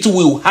 that the little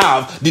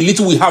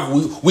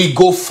we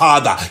go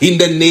farther. In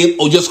the name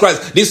of Jesus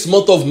Christ, this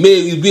month of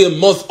May will be a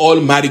month,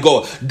 Almighty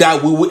God,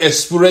 that we will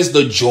experience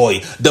the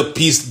joy, the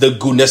peace, the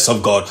goodness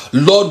of God.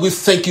 Lord, we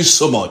thank you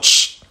so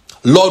much.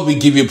 Lord, we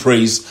give you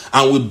praise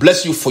and we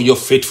bless you for your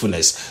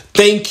faithfulness.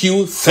 Thank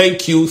you,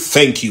 thank you,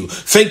 thank you.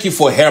 Thank you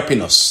for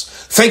helping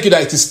us. Thank you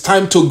that it is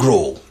time to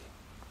grow.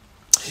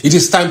 It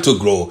is time to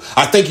grow.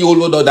 I thank you, O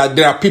Lord, that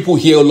there are people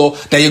here, O Lord,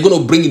 that you're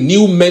going to bring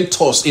new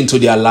mentors into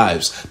their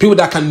lives. People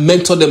that can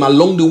mentor them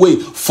along the way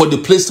for the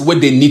place where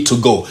they need to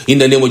go. In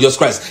the name of Jesus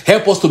Christ,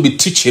 help us to be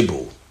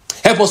teachable.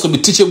 Help us to be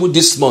teachable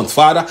this month,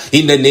 Father,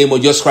 in the name of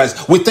Jesus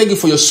Christ. We thank you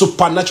for your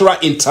supernatural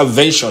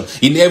intervention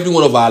in every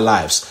one of our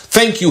lives.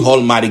 Thank you,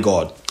 Almighty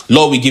God.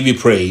 Lord, we give you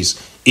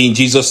praise. In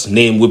Jesus'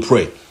 name we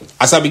pray.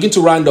 As I begin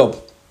to round up,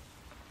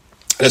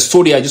 the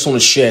story I just want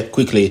to share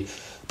quickly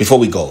before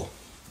we go.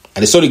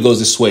 And the story goes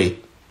this way.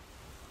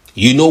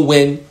 You know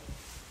when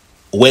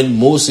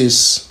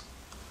Moses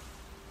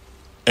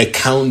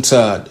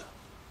encountered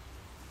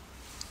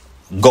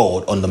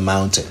God on the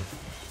mountain,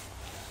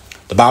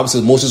 the Bible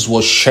says Moses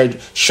was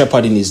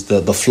shepherding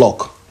the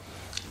flock,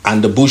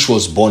 and the bush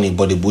was burning,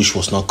 but the bush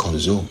was not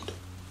consumed.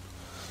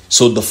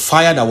 So the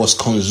fire that was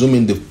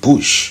consuming the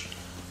bush,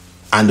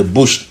 and the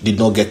bush did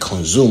not get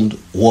consumed,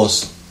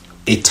 was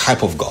a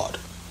type of God.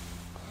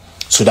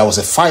 So there was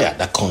a fire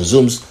that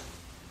consumes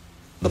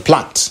the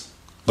plant,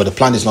 but the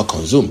plant is not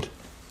consumed.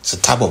 It's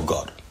a type of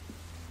God.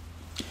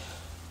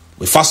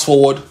 We fast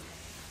forward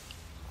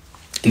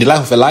in the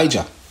life of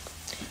Elijah.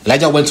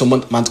 Elijah went to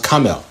Mount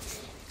Carmel.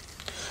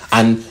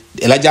 And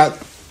Elijah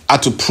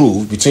had to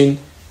prove between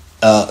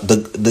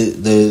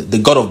the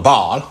God of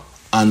Baal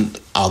and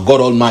our God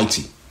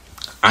Almighty.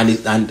 And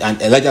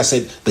Elijah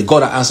said, the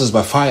God that answers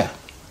by fire,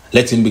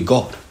 let him be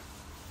God.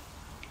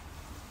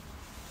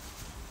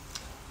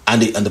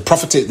 And the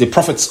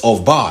prophets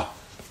of Baal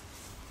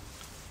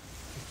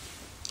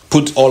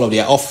put all of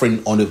their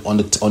offering on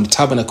the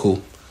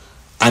tabernacle,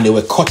 and they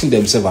were cutting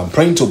themselves and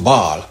praying to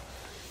Baal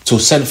to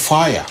send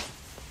fire.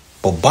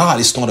 But Baal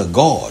is not a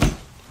God.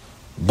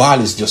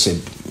 Baal is just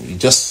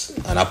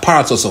an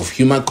apparatus of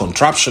human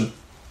contraption.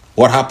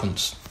 What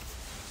happens?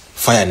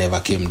 Fire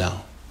never came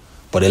down.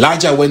 But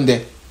Elijah went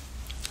there,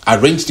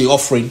 arranged the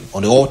offering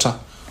on the altar,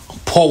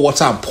 pour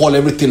water and pour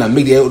everything and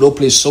make the whole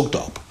place soaked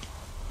up.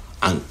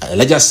 And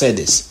Elijah said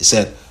this. He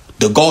said,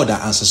 the God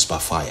that answers by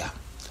fire,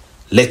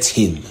 let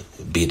him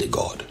be the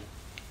God.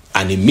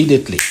 And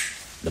immediately,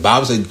 the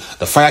Bible said,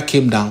 the fire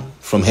came down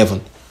from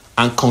heaven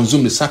and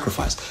consumed the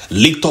sacrifice,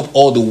 licked up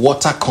all the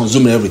water,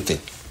 consumed everything.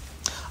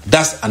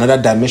 That's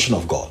another dimension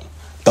of God.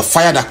 The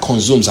fire that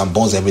consumes and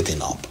burns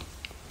everything up.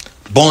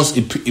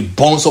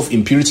 Burns of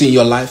impurity in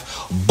your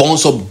life,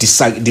 burns of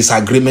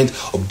disagreement,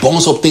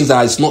 burns of things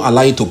that is not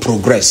allowing you to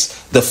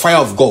progress. The fire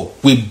of God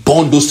will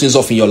burn those things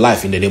off in your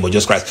life in the name of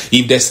Jesus Christ.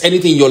 If there's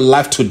anything in your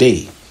life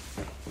today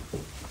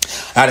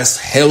that has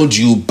held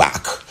you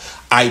back,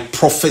 I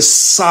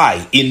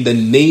prophesy in the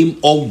name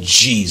of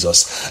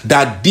Jesus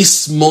that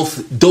this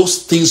month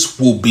those things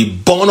will be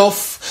burned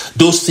off,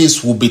 those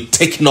things will be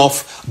taken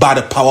off by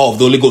the power of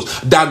the Holy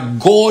Ghost. That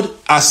God,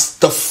 as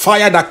the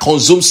fire that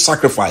consumes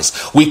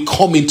sacrifice, will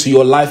come into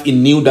your life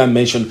in new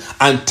dimension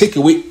and take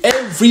away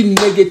every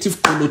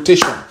negative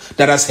connotation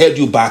that has held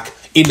you back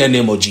in the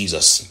name of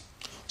Jesus.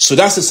 So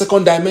that's the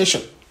second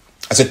dimension.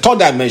 As a third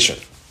dimension,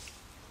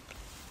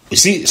 we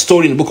see a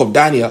story in the book of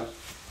Daniel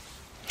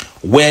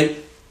when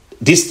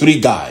these three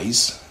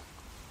guys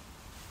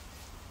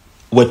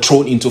were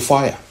thrown into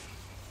fire.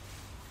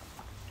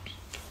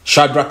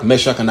 Shadrach,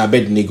 Meshach, and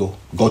Abednego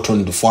got thrown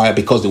into fire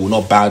because they would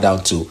not bow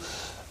down to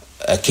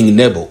King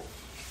Nebo.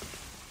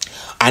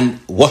 And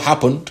what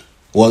happened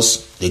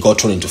was they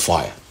got thrown into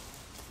fire.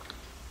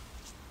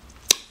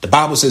 The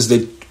Bible says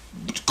they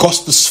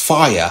caused this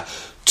fire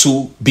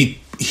to be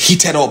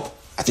heated up,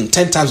 I think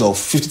 10 times or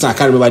 50 times. I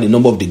can't remember the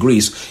number of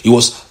degrees. It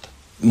was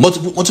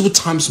multiple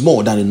times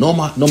more than the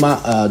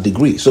normal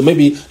degree. So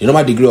maybe the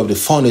normal degree of the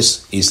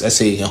furnace is, let's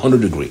say, 100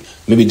 degree.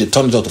 Maybe they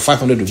turn it up to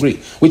 500 degree,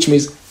 which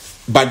means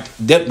by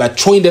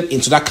throwing them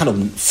into that kind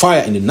of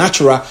fire in the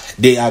natural,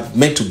 they are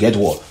meant to get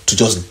what? To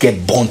just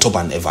get burnt up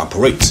and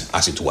evaporate,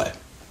 as it were.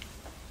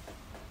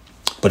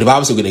 But the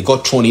Bible says when they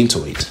got thrown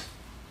into it,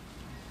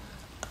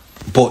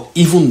 But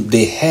even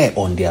the hair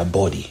on their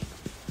body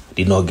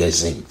did not get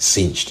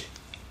singed.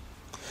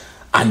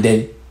 And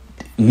then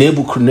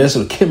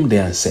Nebuchadnezzar came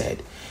there and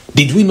said,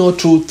 did we not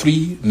throw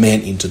 3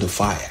 men into the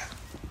fire?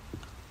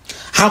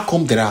 How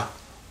come there are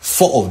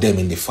 4 of them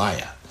in the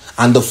fire,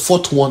 and the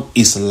 4th one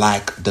is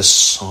like the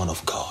Son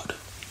of God?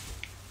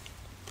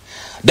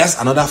 That's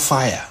another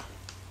fire.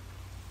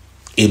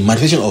 A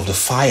manifestation of the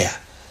fire.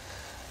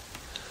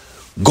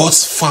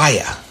 God's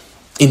fire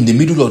in the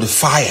middle of the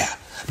fire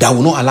that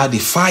will not allow the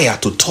fire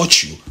to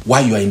touch you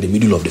while you are in the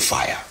middle of the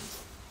fire.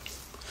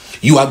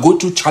 You are going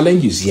through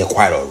challenges here,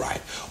 quite all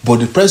right. But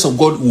the presence of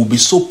God will be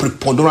so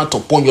preponderant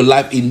upon your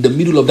life in the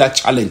middle of that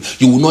challenge,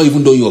 you will not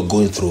even know you are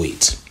going through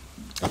it.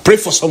 I pray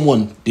for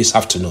someone this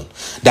afternoon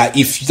that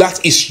if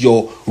that is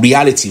your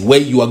reality,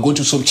 where you are going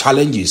through some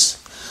challenges,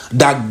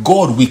 that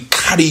God will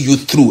carry you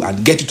through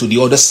and get you to the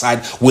other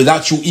side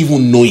without you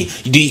even knowing.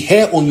 The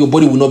hair on your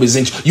body will not be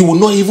singed. You will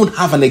not even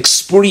have an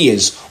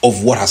experience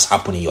of what has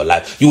happened in your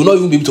life. You will not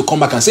even be able to come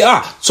back and say,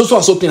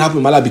 so thing happened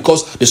in my life,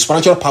 because the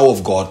supernatural power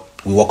of God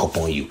will work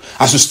upon you.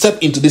 As you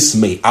step into this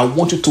May, I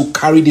want you to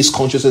carry this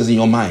consciousness in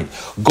your mind.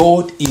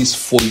 God is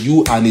for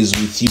you and is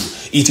with you.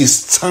 It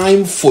is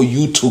time for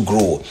you to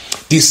grow.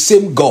 The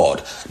same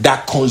God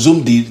that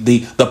consumed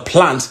the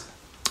plant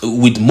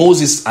with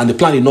Moses and the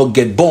plant did not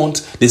get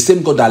burnt, the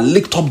same God that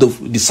licked up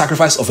the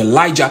sacrifice of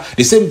Elijah,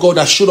 the same God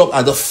that showed up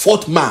as the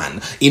 4th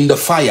man in the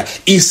fire,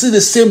 is still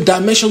the same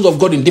dimensions of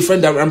God in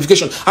different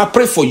ramifications. I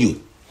pray for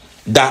you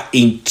that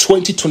in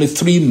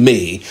 2023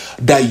 May,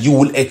 that you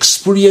will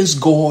experience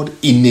God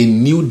in a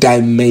new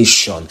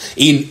dimension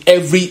in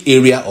every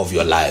area of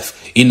your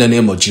life, in the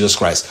name of Jesus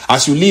Christ.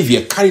 As you live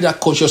here, carry that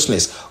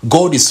consciousness.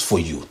 God is for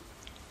you.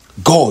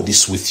 God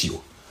is with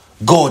you.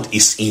 God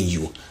is in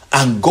you.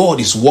 And God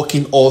is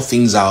working all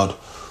things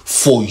out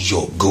for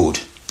your good,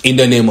 in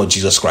the name of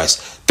Jesus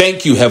Christ.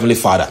 Thank you, Heavenly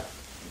Father.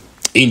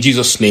 In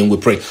Jesus' name we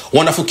pray.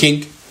 Wonderful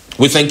King,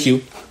 we thank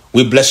you.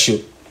 We bless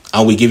you.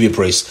 And we give you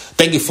praise.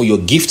 Thank you for your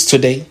gift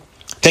today.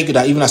 Thank you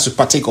that even as we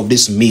partake of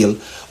this meal,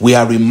 we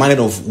are reminded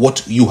of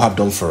what you have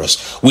done for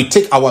us. We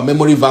take our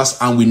memory verse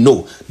and we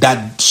know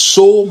that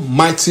so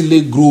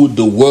mightily grew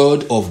the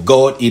word of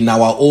God in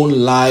our own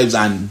lives,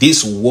 and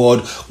this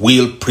word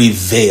will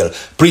prevail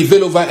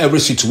over every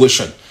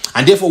situation.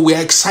 And therefore, we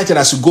are excited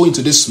as we go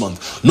into this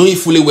month, knowing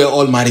fully well,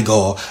 Almighty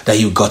God, that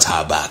you got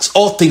our backs.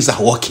 All things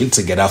are working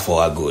together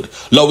for our good.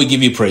 Lord, we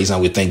give you praise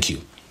and we thank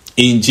you.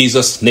 In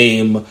Jesus'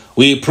 name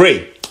we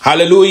pray.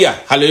 Hallelujah.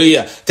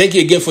 Hallelujah. Thank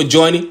you again for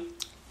joining.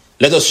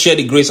 Let us share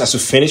the grace as we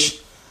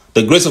finish.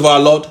 The grace of our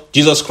Lord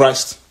Jesus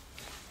Christ,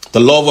 the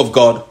love of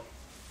God,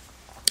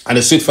 and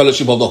the sweet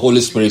fellowship of the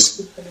Holy Spirit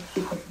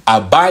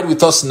abide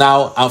with us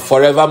now and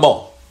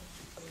forevermore.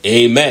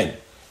 Amen.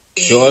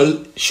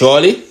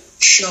 Surely,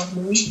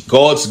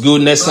 God's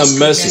goodness and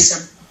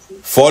mercy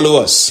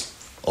follow us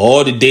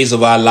all the days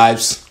of our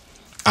lives,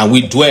 and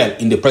we dwell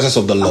in the presence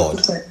of the Lord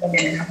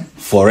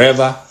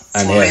forever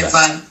and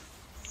ever.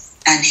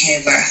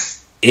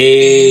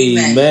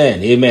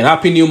 Amen. Amen.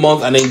 Happy new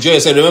month and enjoy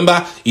yourself.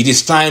 Remember, it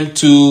is time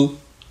to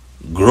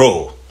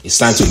grow. It's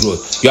time to grow.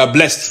 You are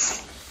blessed.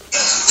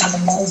 Have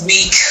a nice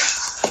week.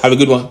 Have a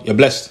good one. You're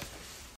blessed.